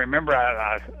 and I remember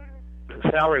the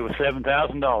salary was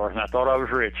 $7,000, and I thought I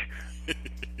was rich.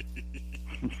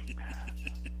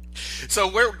 So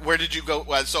where did you go?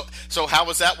 So how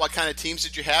was that? What kind of teams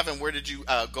did you have, and where did you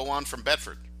go on from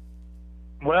Bedford?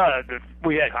 Well,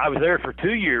 I was there for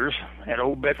 2 years at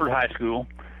Old Bedford High School,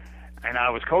 and I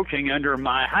was coaching under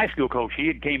my high school coach. He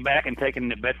had came back and taken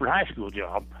the Bedford High School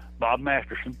job, Bob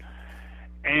Masterson.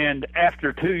 And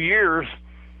after 2 years,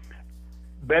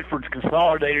 Bedford's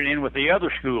consolidated in with the other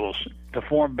schools to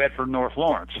form Bedford North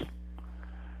Lawrence.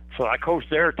 So I coached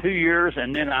there 2 years,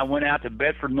 and then I went out to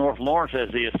Bedford North Lawrence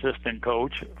as the assistant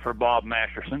coach for Bob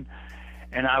Masterson.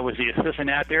 And I was the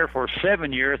assistant out there for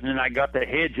 7 years, and then I got the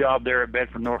head job there at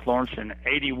Bedford North Lawrence in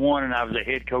 '81, and I was the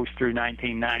head coach through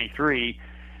 1993.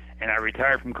 And I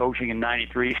retired from coaching in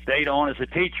 '93, stayed on as a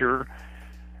teacher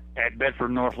at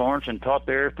Bedford North Lawrence and taught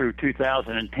there through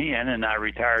 2010, and I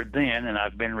retired then, and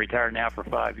I've been retired now for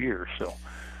 5 years. So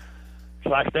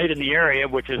I stayed in the area,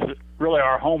 which is really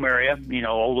our home area. You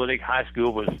know, Old Lydic High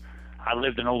School was, I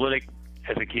lived in Old Lydic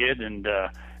as a kid, and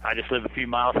I just live a few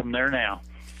miles from there now.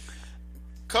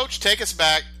 Coach, take us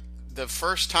back the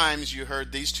first times you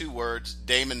heard these two words,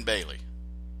 Damon Bailey.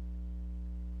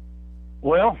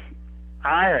 Well,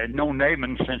 I had known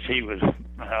Damon since he was,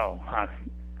 a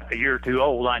year or two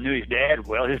old. I knew his dad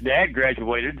well. His dad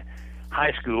graduated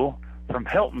high school from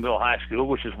Heltonville High School,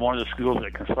 which is one of the schools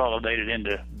that consolidated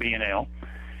into B&L.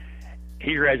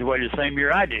 He graduated the same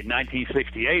year I did,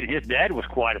 1968, and his dad was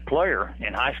quite a player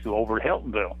in high school over at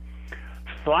Heltonville.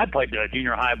 So I played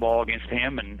junior high ball against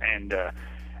him, and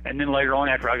then later on,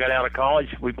 after I got out of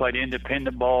college, we played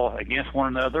independent ball against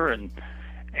one another, and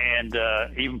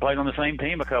even played on the same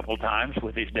team a couple of times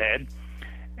with his dad.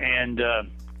 And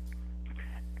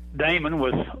Damon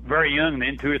was very young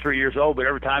then, 2 or 3 years old, but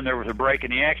every time there was a break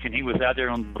in the action, he was out there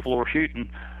on the floor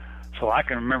shooting. So I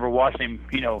can remember watching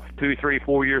him, 2, 3,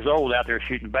 4 years old out there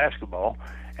shooting basketball.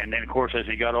 And then, of course, as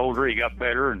he got older, he got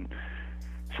better. And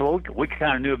so we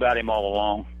kind of knew about him all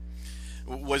along.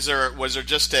 Was there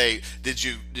just did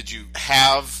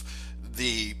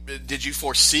you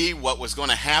foresee what was going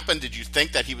to happen? Did you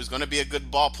think that he was going to be a good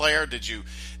ball player?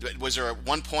 Was there at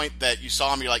one point that you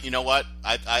saw him, you're like, you know what,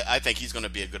 I think he's going to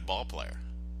be a good ball player?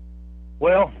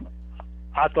 Well,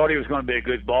 I thought he was going to be a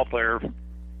good ball player,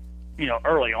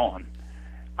 early on.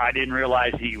 I didn't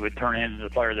realize he would turn into the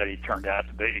player that he turned out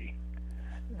to be.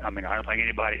 I mean, I don't think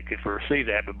anybody could foresee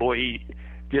that, but boy,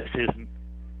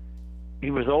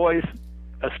 he was always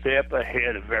a step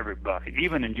ahead of everybody,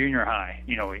 even in junior high.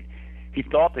 he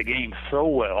thought the game so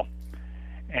well,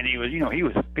 and he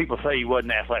was, people say he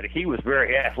wasn't athletic. He was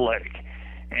very athletic,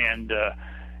 and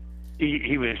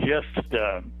he was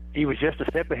just a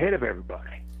step ahead of everybody.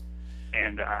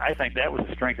 And I think that was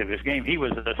the strength of his game. He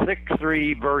was a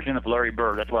 6'3" version of Larry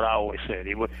Bird. That's what I always said.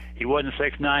 He wasn't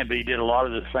 6'9", but he did a lot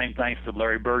of the same things that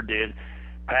Larry Bird did,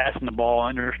 passing the ball,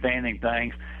 understanding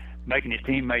things, making his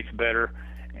teammates better.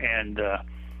 And,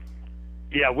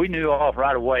 we knew off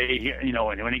right away,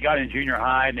 and when he got in junior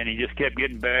high, and then he just kept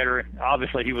getting better.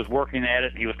 Obviously, he was working at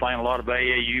it. He was playing a lot of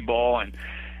AAU ball,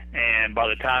 and by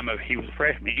the time he was a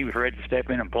freshman, he was ready to step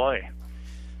in and play.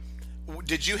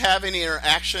 Did you have any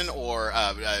interaction, or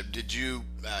did you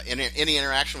any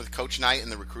interaction with Coach Knight in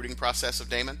the recruiting process of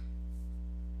Damon?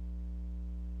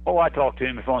 Oh, I talked to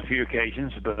him on a few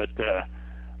occasions, but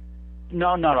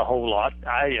no, not a whole lot.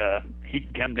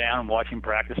 He'd come down and watch him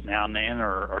practice now and then,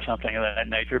 or something of that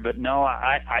nature. But no,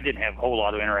 I didn't have a whole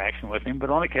lot of interaction with him. But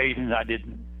on occasions, I did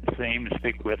see him and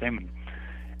speak with him, and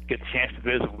get the chance to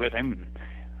visit with him. And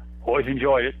always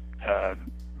enjoyed it.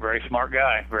 Very smart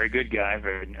guy, very good guy.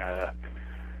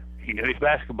 He knew his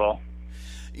basketball.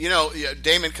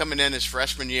 Damon coming in his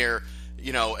freshman year,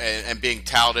 and being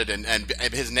touted and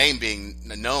his name being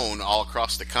known all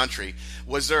across the country.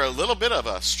 Was there a little bit of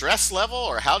a stress level,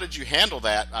 or how did you handle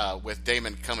that with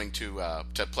Damon coming to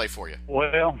play for you?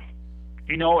 Well,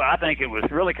 I think it was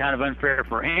really kind of unfair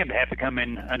for him to have to come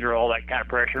in under all that kind of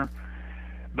pressure.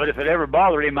 But if it ever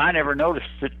bothered him, I never noticed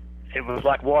it. It was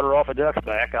like water off a duck's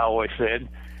back, I always said,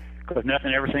 because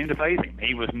nothing ever seemed to faze him.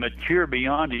 He was mature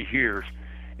beyond his years,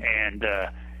 and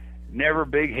never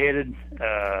big-headed.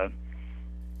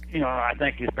 I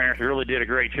think his parents really did a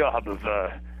great job of,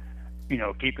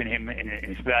 keeping him in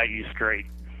his values straight.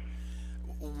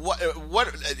 What?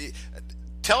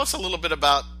 Tell us a little bit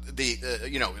about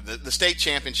the state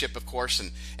championship, of course,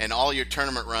 and all your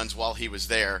tournament runs while he was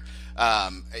there.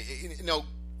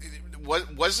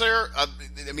 Was there?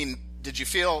 Did you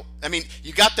feel?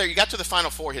 You got there. You got to the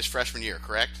Final Four his freshman year,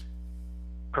 correct?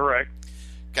 Correct.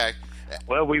 Okay.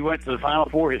 Well, we went to the Final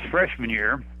Four his freshman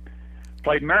year.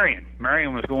 Played Marion.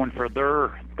 Marion was going for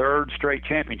their third straight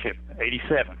championship,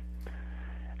 '87.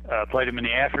 Played them in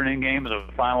the afternoon game of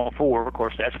the Final Four. Of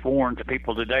course, that's foreign to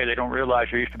people today. They don't realize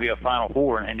there used to be a Final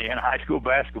Four in Indiana high school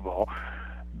basketball.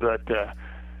 But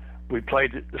we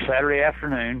played Saturday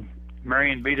afternoon.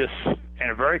 Marion beat us in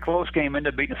a very close game,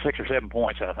 ended up beating us 6 or 7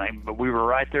 points, I think. But we were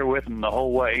right there with them the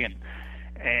whole way.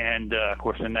 And of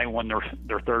course, then they won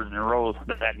their third in a row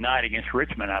that night against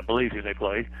Richmond, I believe, who they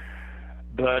played.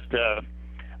 But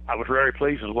I was very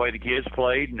pleased with the way the kids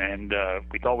played, and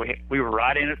we thought we were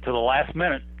right in it to the last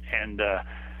minute, and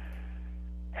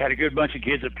had a good bunch of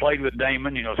kids that played with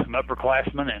Damon, some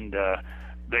upperclassmen, and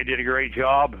they did a great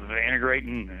job of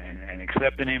integrating and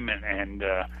accepting him, and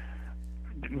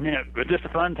it was just a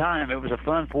fun time. It was a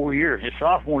fun 4 years. His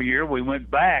sophomore year, we went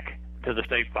back to the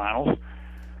state finals,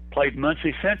 played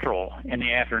Muncie Central in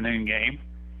the afternoon game,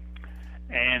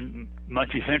 and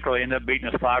Muncie Central ended up beating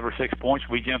us 5 or 6 points.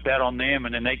 We jumped out on them,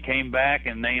 and then they came back,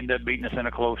 and they ended up beating us in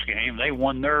a close game. They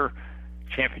won their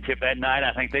championship that night.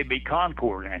 I think they beat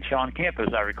Concord and Sean Kemp,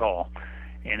 as I recall,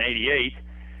 in '88.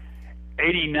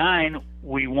 '89,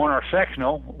 we won our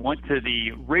sectional, went to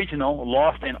the regional,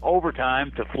 lost in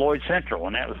overtime to Floyd Central,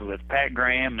 and that was with Pat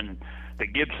Graham and the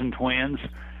Gibson twins.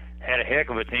 Had a heck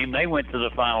of a team. They went to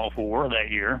the Final Four that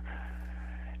year.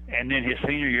 And then his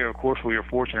senior year, of course, we were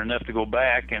fortunate enough to go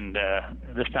back, and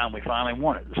this time we finally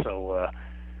won it. So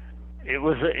it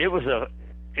was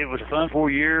a fun 4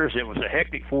 years. It was a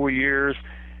hectic 4 years.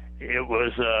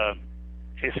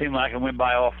 It seemed like it went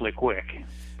by awfully quick.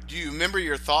 Do you remember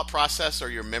your thought process or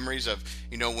your memories of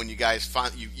when you guys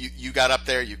you got up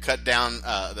there, you cut down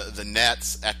the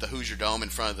nets at the Hoosier Dome in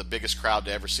front of the biggest crowd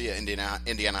to ever see an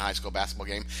Indiana high school basketball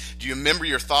game? Do you remember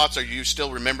your thoughts, or do you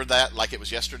still remember that like it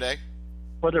was yesterday?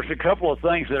 Well, there's a couple of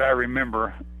things that I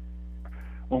remember.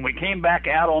 When we came back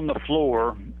out on the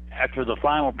floor after the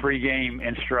final pregame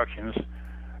instructions,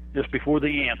 just before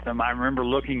the anthem, I remember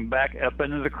looking back up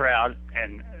into the crowd,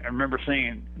 and I remember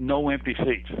seeing no empty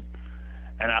seats.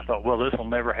 And I thought, well, this will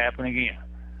never happen again.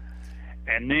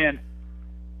 And then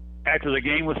after the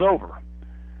game was over,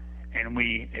 and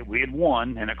we had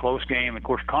won in a close game, of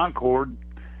course, Concord,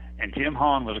 and Jim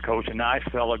Hahn was a coach, a nice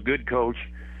fellow, good coach.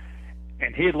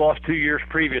 And he had lost 2 years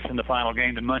previous in the final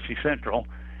game to Muncie Central.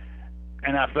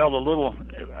 And I felt a little,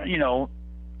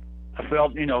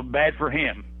 bad for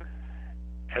him.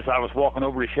 As I was walking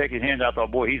over to shake his hand, I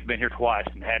thought, boy, he's been here twice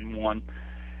and hadn't won.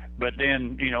 But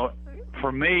then,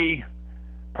 for me,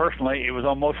 personally, it was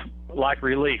almost like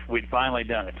relief. We'd finally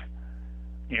done it.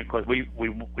 because we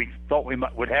thought we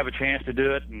would have a chance to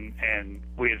do it, and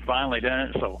we had finally done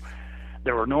it. So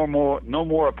there were no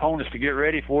more opponents to get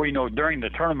ready for. During the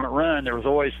tournament run, there was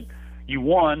always, you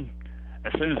won.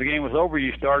 As soon as the game was over,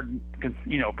 you started,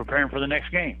 preparing for the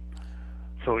next game.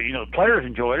 So, the players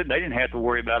enjoyed it. They didn't have to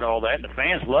worry about all that. And the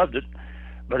fans loved it.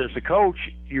 But as a coach,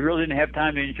 you really didn't have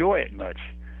time to enjoy it much.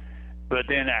 But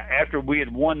then after we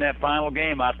had won that final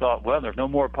game, I thought, well, there's no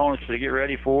more opponents to get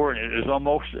ready for. And it was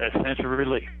almost a sense of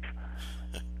relief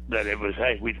that it was,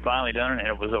 hey, we'd finally done it and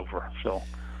it was over. So,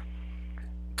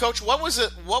 Coach, what was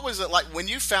it like when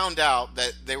you found out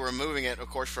that they were moving it, of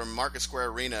course, from Market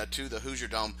Square Arena to the Hoosier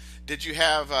Dome? Did you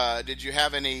have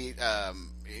any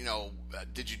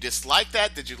did you dislike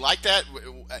that? Did you like that?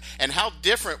 And how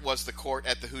different was the court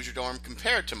at the Hoosier Dome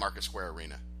compared to Market Square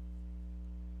Arena?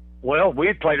 Well, we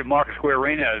had played at Market Square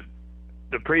Arena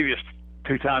the previous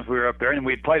 2 times we were up there, and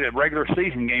we had played a regular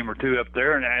season game or 2 up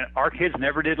there, and our kids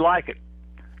never did like it.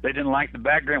 They didn't like the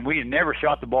background. We had never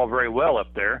shot the ball very well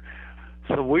up there.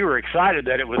 So we were excited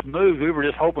that it was moved. We were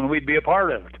just hoping we'd be a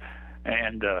part of it.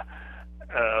 And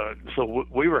so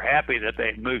we were happy that they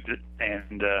had moved it.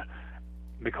 And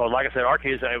because, like I said, our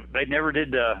kids, they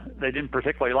didn't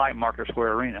particularly like Market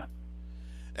Square Arena.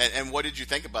 And what did you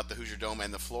think about the Hoosier Dome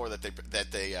and the floor that they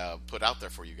put out there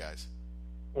for you guys?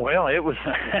 Well, it was,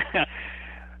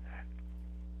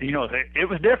 it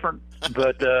was different,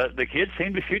 but the kids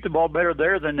seemed to shoot the ball better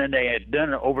there than they had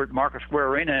done over at Market Square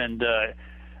Arena, and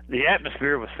the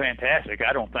atmosphere was fantastic.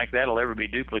 I don't think that'll ever be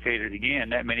duplicated again.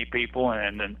 That many people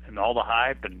and all the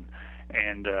hype and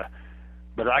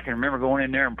but I can remember going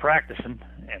in there and practicing,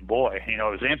 and boy, it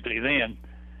was empty then.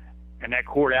 And that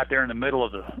court out there in the middle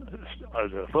of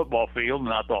the football field, and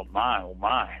I thought, my, oh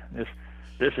my,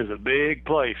 this is a big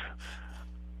place.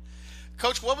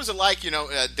 Coach, what was it like?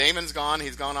 Damon's gone;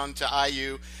 he's gone on to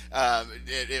IU.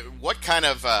 What kind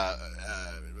of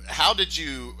how did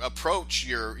you approach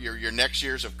your next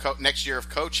year of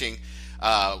coaching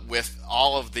with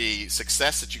all of the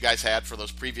success that you guys had for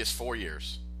those previous 4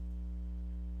 years?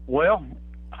 Well,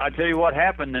 I tell you what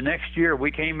happened. The next year we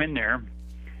came in there,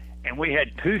 and we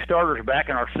had 2 starters back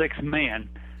in our 6th man.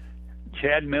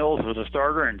 Chad Mills was a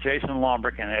starter, and Jason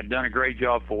Lombrick, and had done a great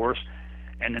job for us.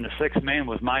 And then the 6th man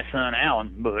was my son,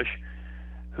 Alan Bush,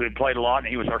 who had played a lot, and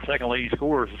he was our second leading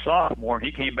scorer as a sophomore. And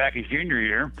he came back his junior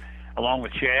year, along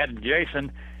with Chad and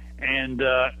Jason, and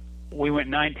we went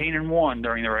 19-1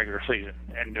 during the regular season.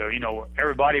 And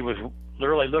everybody was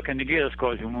literally looking to get us,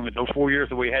 because those 4 years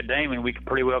that we had Damon, we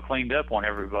pretty well cleaned up on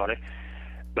everybody.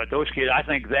 But those kids, I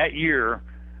think that year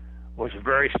was a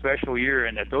very special year,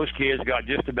 and that those kids got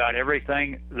just about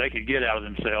everything they could get out of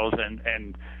themselves,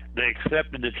 and they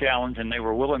accepted the challenge, and they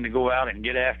were willing to go out and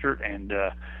get after it, and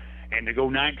to go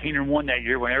 19-1 that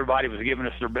year when everybody was giving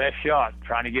us their best shot,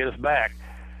 trying to get us back,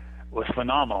 was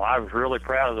phenomenal. I was really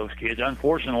proud of those kids.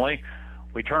 Unfortunately,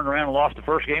 we turned around and lost the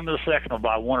first game of the sectional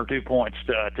by 1 or 2 points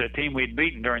to a team we'd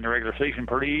beaten during the regular season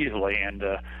pretty easily.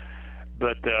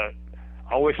 But I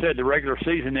always said the regular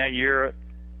season that year,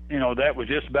 that was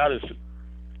just about as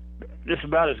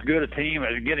good a team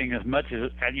as getting as much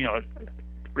as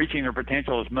reaching their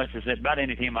potential as much as about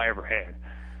any team I ever had.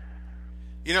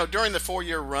 During the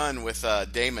 4-year run with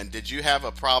Damon, did you have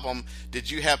a problem?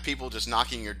 Did you have people just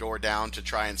knocking your door down to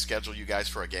try and schedule you guys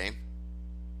for a game?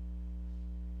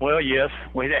 Well, yes.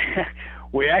 We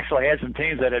actually had some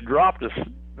teams that had dropped us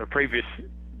the previous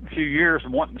few years,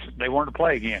 and they wanted to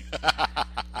play again.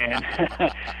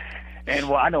 And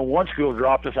well, I know one school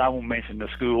dropped us. I won't mention the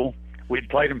school. We'd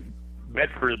played them.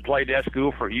 Bedford had played that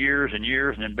school for years and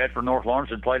years, and then Bedford North Lawrence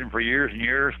had played them for years and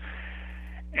years.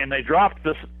 And they dropped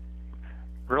us,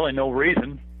 really no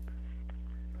reason.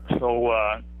 So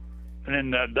and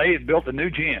then they had built a new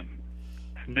gym,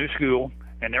 a new school,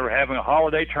 and they were having a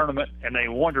holiday tournament, and they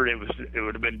wondered it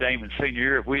would have been Damon's senior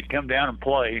year if we'd come down and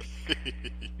play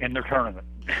in their tournament.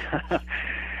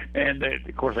 And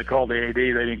of course they called the AD.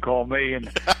 They didn't call me, and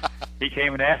he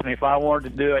came and asked me if I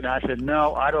wanted to do it, and I said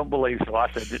no, I don't believe so. I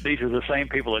said these are the same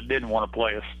people that didn't want to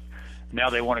play us. Now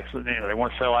they want to, they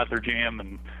want to sell out their gym,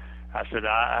 and I said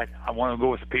I want to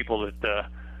go with the people that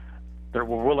were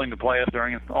willing to play us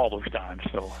during all those times.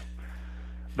 So,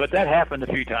 but that happened a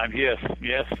few times. Yes,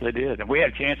 they did, and we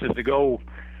had chances to go.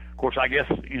 Of course, I guess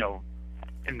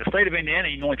in the state of Indiana,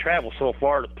 you can only travel so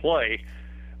far to play.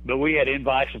 But we had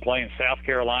invites to play in South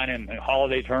Carolina and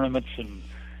holiday tournaments and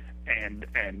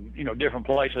different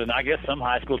places. And I guess some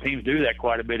high school teams do that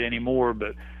quite a bit anymore.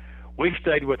 But we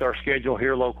stayed with our schedule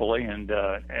here locally, and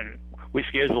we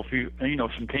scheduled a few,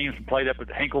 some teams played up at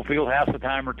the Hinkle Fieldhouse a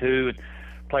time or two, and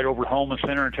played over at Holman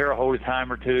Center in Terre Haute a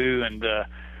time or two, and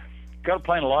got to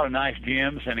play in a lot of nice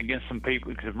gyms and against some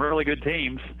people, some really good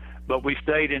teams. But we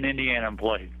stayed in Indiana and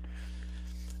played.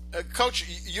 Coach,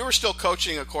 you were still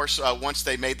coaching, of course, once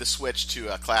they made the switch to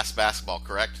class basketball,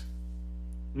 correct?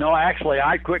 No, actually,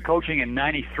 I quit coaching in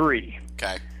 '93.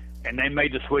 Okay. And they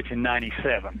made the switch in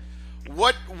 '97.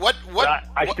 What?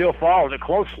 I still followed it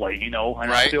closely, and right.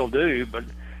 I still do, but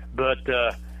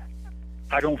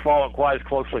I don't follow it quite as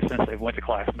closely since they went to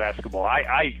class basketball.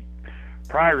 I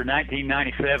prior to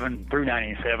 1997 through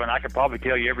 '97, I could probably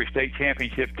tell you every state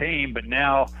championship team, but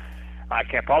now I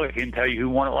probably can't tell you who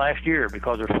won it last year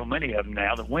because there's so many of them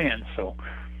now that win. So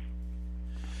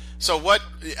what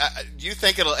do you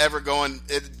think it'll ever go in?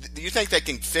 Do you think they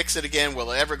can fix it again?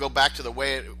 Will it ever go back to the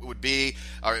way it would be,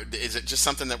 or is it just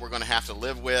something that we're going to have to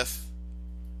live with?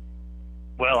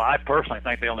 Well, I personally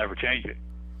think they'll never change it.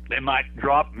 They might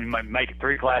make it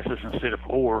 3 classes instead of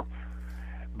 4,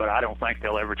 but I don't think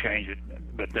they'll ever change it.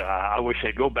 But I wish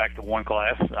they'd go back to 1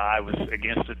 class. I was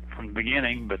against it from the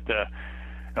beginning, but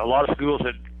a lot of schools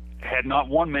that had not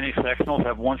won many sectionals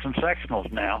have won some sectionals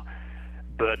now.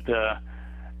 But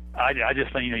I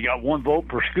just think, you got 1 vote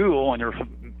per school, and there's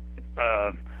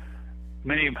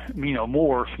many,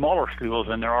 more smaller schools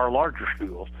than there are larger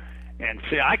schools. And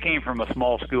see, I came from a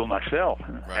small school myself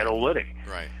at Olytic.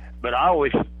 Right. But I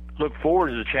always look forward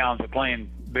to the challenge of playing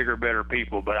bigger, better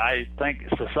people. But I think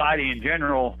society in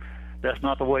general, that's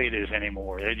not the way it is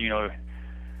anymore. If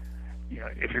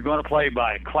you're going to play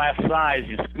by class size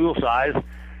and school size,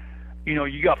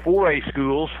 you got 4A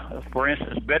schools. For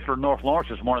instance, Bedford North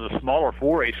Lawrence is one of the smaller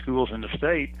 4A schools in the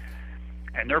state,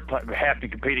 and they're having to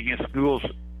compete against schools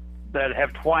that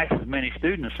have twice as many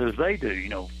students as they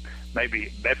do.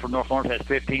 Maybe Bedford North Lawrence has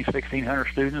 1,600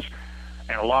 students,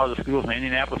 and a lot of the schools in the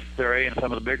Indianapolis area and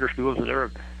some of the bigger schools that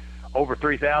are over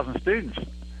 3,000 students.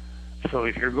 So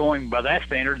if you're going by that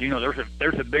standard,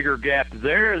 there's a bigger gap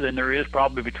there than there is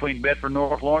probably between Bedford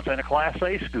North Lawrence and a Class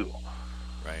A school.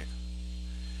 Right.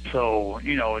 So,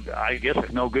 I guess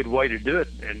there's no good way to do it,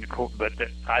 but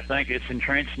I think it's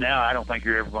entrenched now. I don't think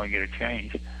you're ever going to get it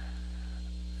changed.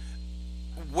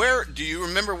 Do you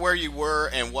remember where you were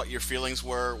and what your feelings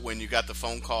were when you got the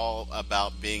phone call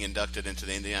about being inducted into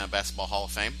the Indiana Basketball Hall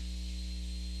of Fame?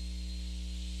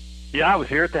 Yeah, I was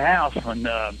here at the house when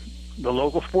the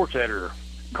local sports editor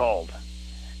called,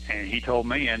 and he told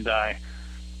me, and I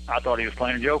thought he was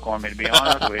playing a joke on me, to be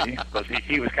honest with you, because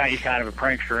he's kind of a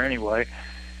prankster anyway.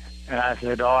 And I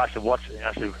said, I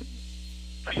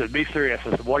said, be serious.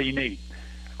 I said, what do you need?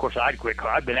 Of course, I'd quit.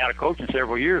 I'd been out of coaching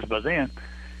several years by then.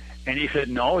 And he said,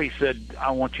 no. He said,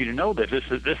 I want you to know this. This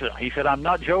is. He said, I'm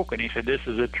not joking. He said, this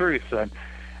is the truth.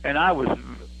 And I was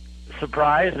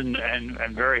surprised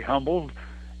and very humbled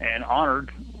and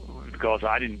honored because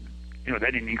I didn't, that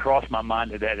didn't even cross my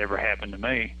mind that ever happened to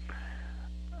me.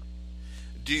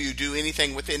 Do you do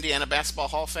anything with the Indiana Basketball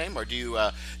Hall of Fame, or do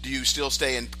you still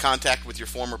stay in contact with your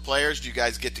former players? Do you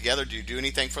guys get together? Do you do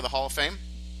anything for the Hall of Fame?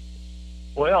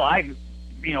 Well, I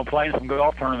play in some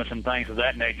golf tournaments and things of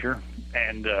that nature,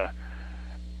 and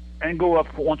go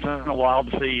up once in a while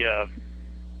to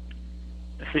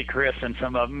see Chris and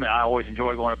some of them. I always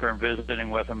enjoy going up there and visiting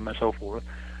with them and so forth.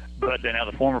 But then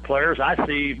the former players, I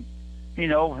see,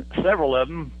 several of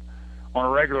them on a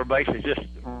regular basis, just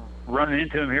running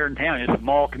into them here in town. It's a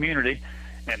small community,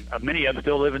 and many of them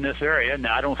still live in this area.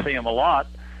 Now, I don't see them a lot,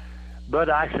 but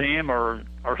I see them or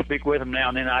speak with them now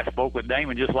and then. I spoke with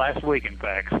Damon just last week, in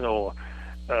fact. So,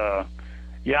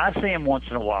 yeah, I see him once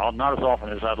in a while, not as often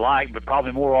as I'd like, but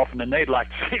probably more often than they'd like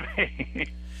to see me.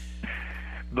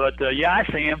 But, yeah, I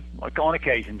see him on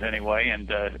occasions anyway,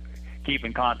 and keep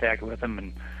in contact with them,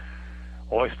 and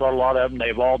always thought a lot of them.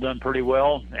 They've all done pretty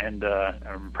well, and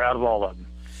I'm proud of all of them.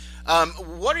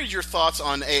 What are your thoughts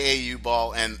on AAU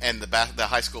ball and the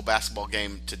high school basketball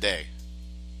game today?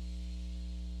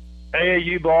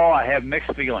 AAU ball, I have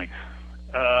mixed feelings.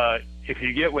 If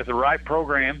you get with the right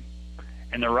program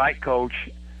and the right coach,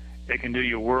 it can do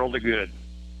you a world of good.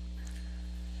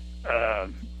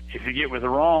 If you get with the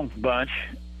wrong bunch,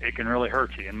 it can really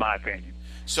hurt you, in my opinion.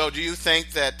 So do you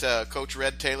think that Coach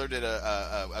Red Taylor did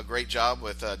a great job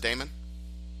with Damon?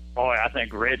 Oh, I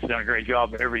think Red's done a great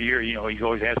job every year. He's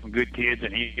always had some good kids,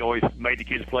 and he always made the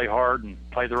kids play hard and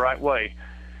play the right way.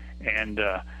 And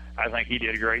I think he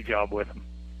did a great job with them.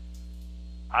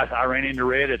 I ran into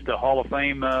Red at the Hall of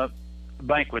Fame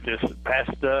banquet this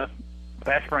past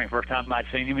spring, first time I'd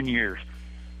seen him in years.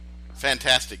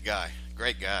 Fantastic guy.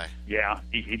 Great guy. Yeah,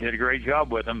 he did a great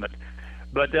job with them.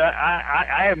 But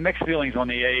I have mixed feelings on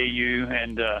the AAU,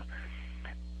 and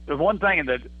the one thing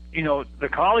that, the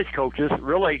college coaches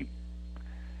really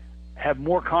have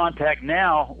more contact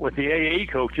now with the AAE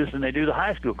coaches than they do the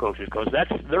high school coaches, because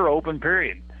that's their open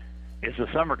period. It's the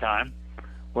summertime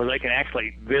where they can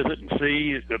actually visit and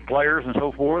see the players and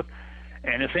so forth.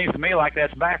 And it seems to me like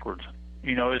that's backwards.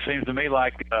 It seems to me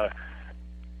like,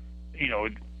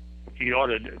 you ought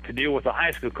to deal with the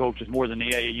high school coaches more than the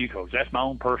AAU coach. That's my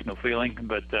own personal feeling,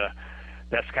 but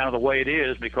that's kind of the way it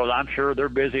is, because I'm sure they're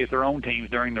busy at their own teams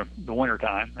during the winter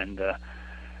time.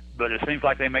 But it seems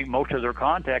like they make most of their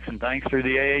contacts and things through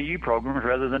the AAU programs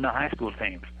rather than the high school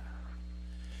teams.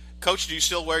 Coach, do you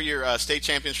still wear your state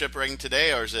championship ring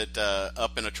today, or is it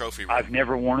up in a trophy room? I've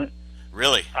never worn it.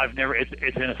 Really? I've never.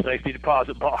 It's in a safety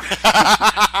deposit box.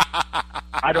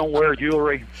 I don't wear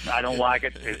jewelry. I don't like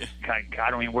it. I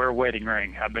don't even wear a wedding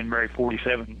ring. I've been married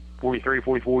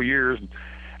 44 years, and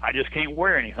I just can't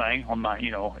wear anything on my,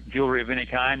 jewelry of any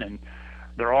kind, and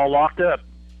they're all locked up.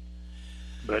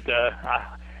 But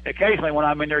occasionally when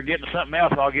I'm in there getting something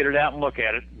else, I'll get it out and look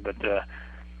at it. But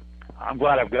I'm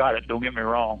glad I've got it. Don't get me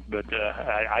wrong. But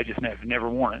I just never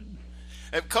worn it.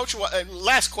 Coach,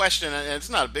 last question, and it's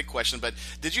not a big question, but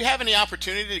did you have any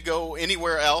opportunity to go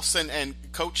anywhere else and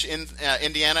coach in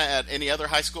Indiana at any other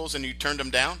high schools, and you turned them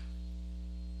down?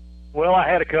 Well, I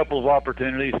had a couple of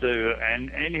opportunities to, and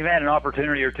you've had an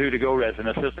opportunity or two to go as an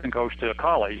assistant coach to a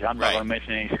college. I'm not going to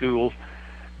mention any schools,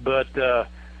 but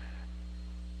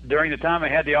during the time I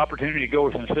had the opportunity to go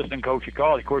as an assistant coach at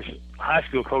college, of course, high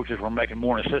school coaches were making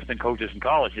more than assistant coaches in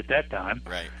college at that time.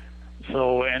 Right.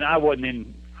 So, and I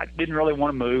didn't really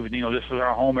want to move. This was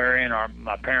our home area, and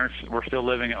my parents were still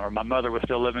living, or my mother was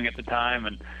still living at the time,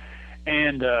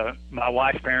 and my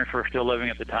wife's parents were still living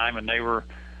at the time, and they were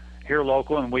here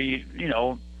local, and we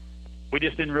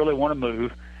just didn't really want to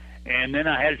move. And then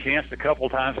I had a chance a couple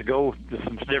of times to go to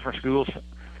some different schools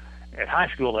at high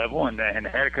school level, and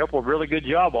had a couple of really good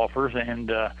job offers,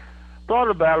 and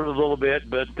thought about it a little bit,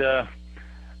 but I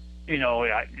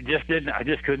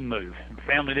just couldn't move.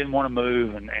 Family didn't want to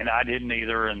move, and I didn't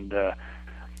either. And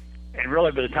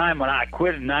really, by the time when I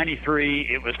quit in '93,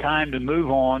 it was time to move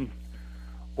on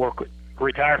or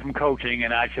retire from coaching,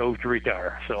 and I chose to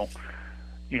retire. So,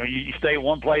 you stay at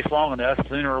one place long enough,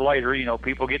 sooner or later,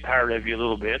 people get tired of you a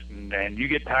little bit, and you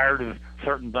get tired of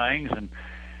certain things,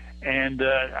 and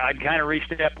I'd kind of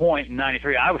reached that point in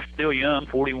 '93. I was still young,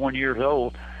 41 years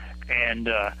old, and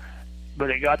but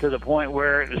it got to the point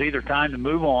where it was either time to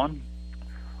move on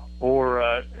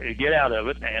or get out of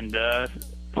it. And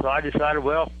so I decided,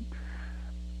 well,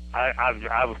 I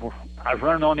was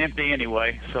running on empty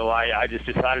anyway, so I just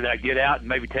decided I'd get out and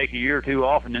maybe take a year or two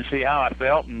off and then see how I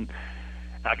felt. And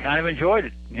I kind of enjoyed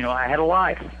it. I had a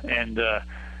life, and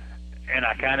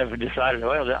I kind of decided,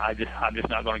 well, I'm just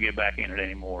not going to get back in it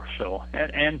anymore. So,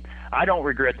 and I don't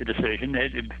regret the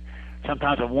decision.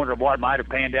 Sometimes I wonder what might have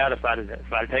panned out if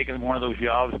I'd taken one of those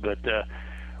jobs, but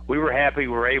we were happy. We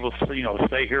were able to,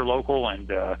 stay here local and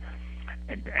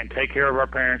take care of our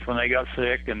parents when they got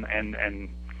sick, and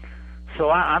so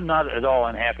I'm not at all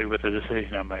unhappy with the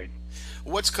decision I made.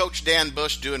 What's Coach Dan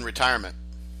Bush do in retirement?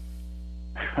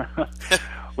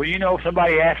 Well,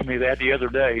 somebody asked me that the other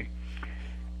day,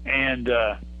 and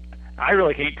I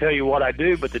really can't tell you what I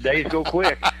do, but the days go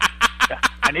quick.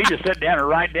 I need to sit down and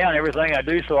write down everything I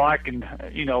do so I can,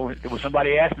 when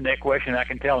somebody asks me that question, I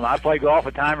can tell them. I play golf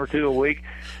a time or two a week.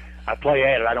 I play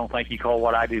at it. I don't think you call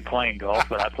what I do playing golf,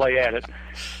 but I play at it.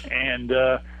 And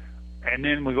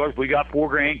then we got 4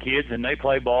 grandkids, and they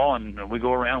play ball, and we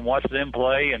go around and watch them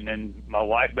play, and then my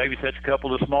wife babysits a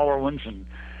couple of the smaller ones, and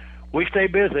we stay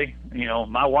busy.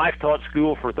 My wife taught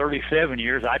school for 37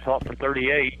 years. I taught for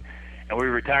 38, and we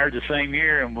retired the same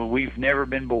year, and we've never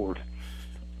been bored.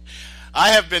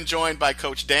 I have been joined by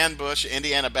Coach Dan Bush,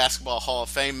 Indiana Basketball Hall of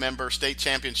Fame member, state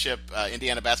championship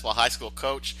Indiana Basketball High School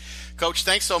coach. Coach,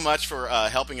 thanks so much for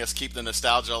helping us keep the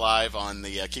nostalgia alive on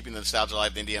the Keeping the Nostalgia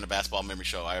Alive, the Indiana Basketball Memory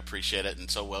Show. I appreciate it,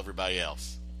 and so will everybody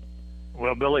else.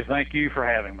 Well, Billy, thank you for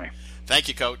having me. Thank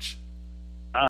you, Coach.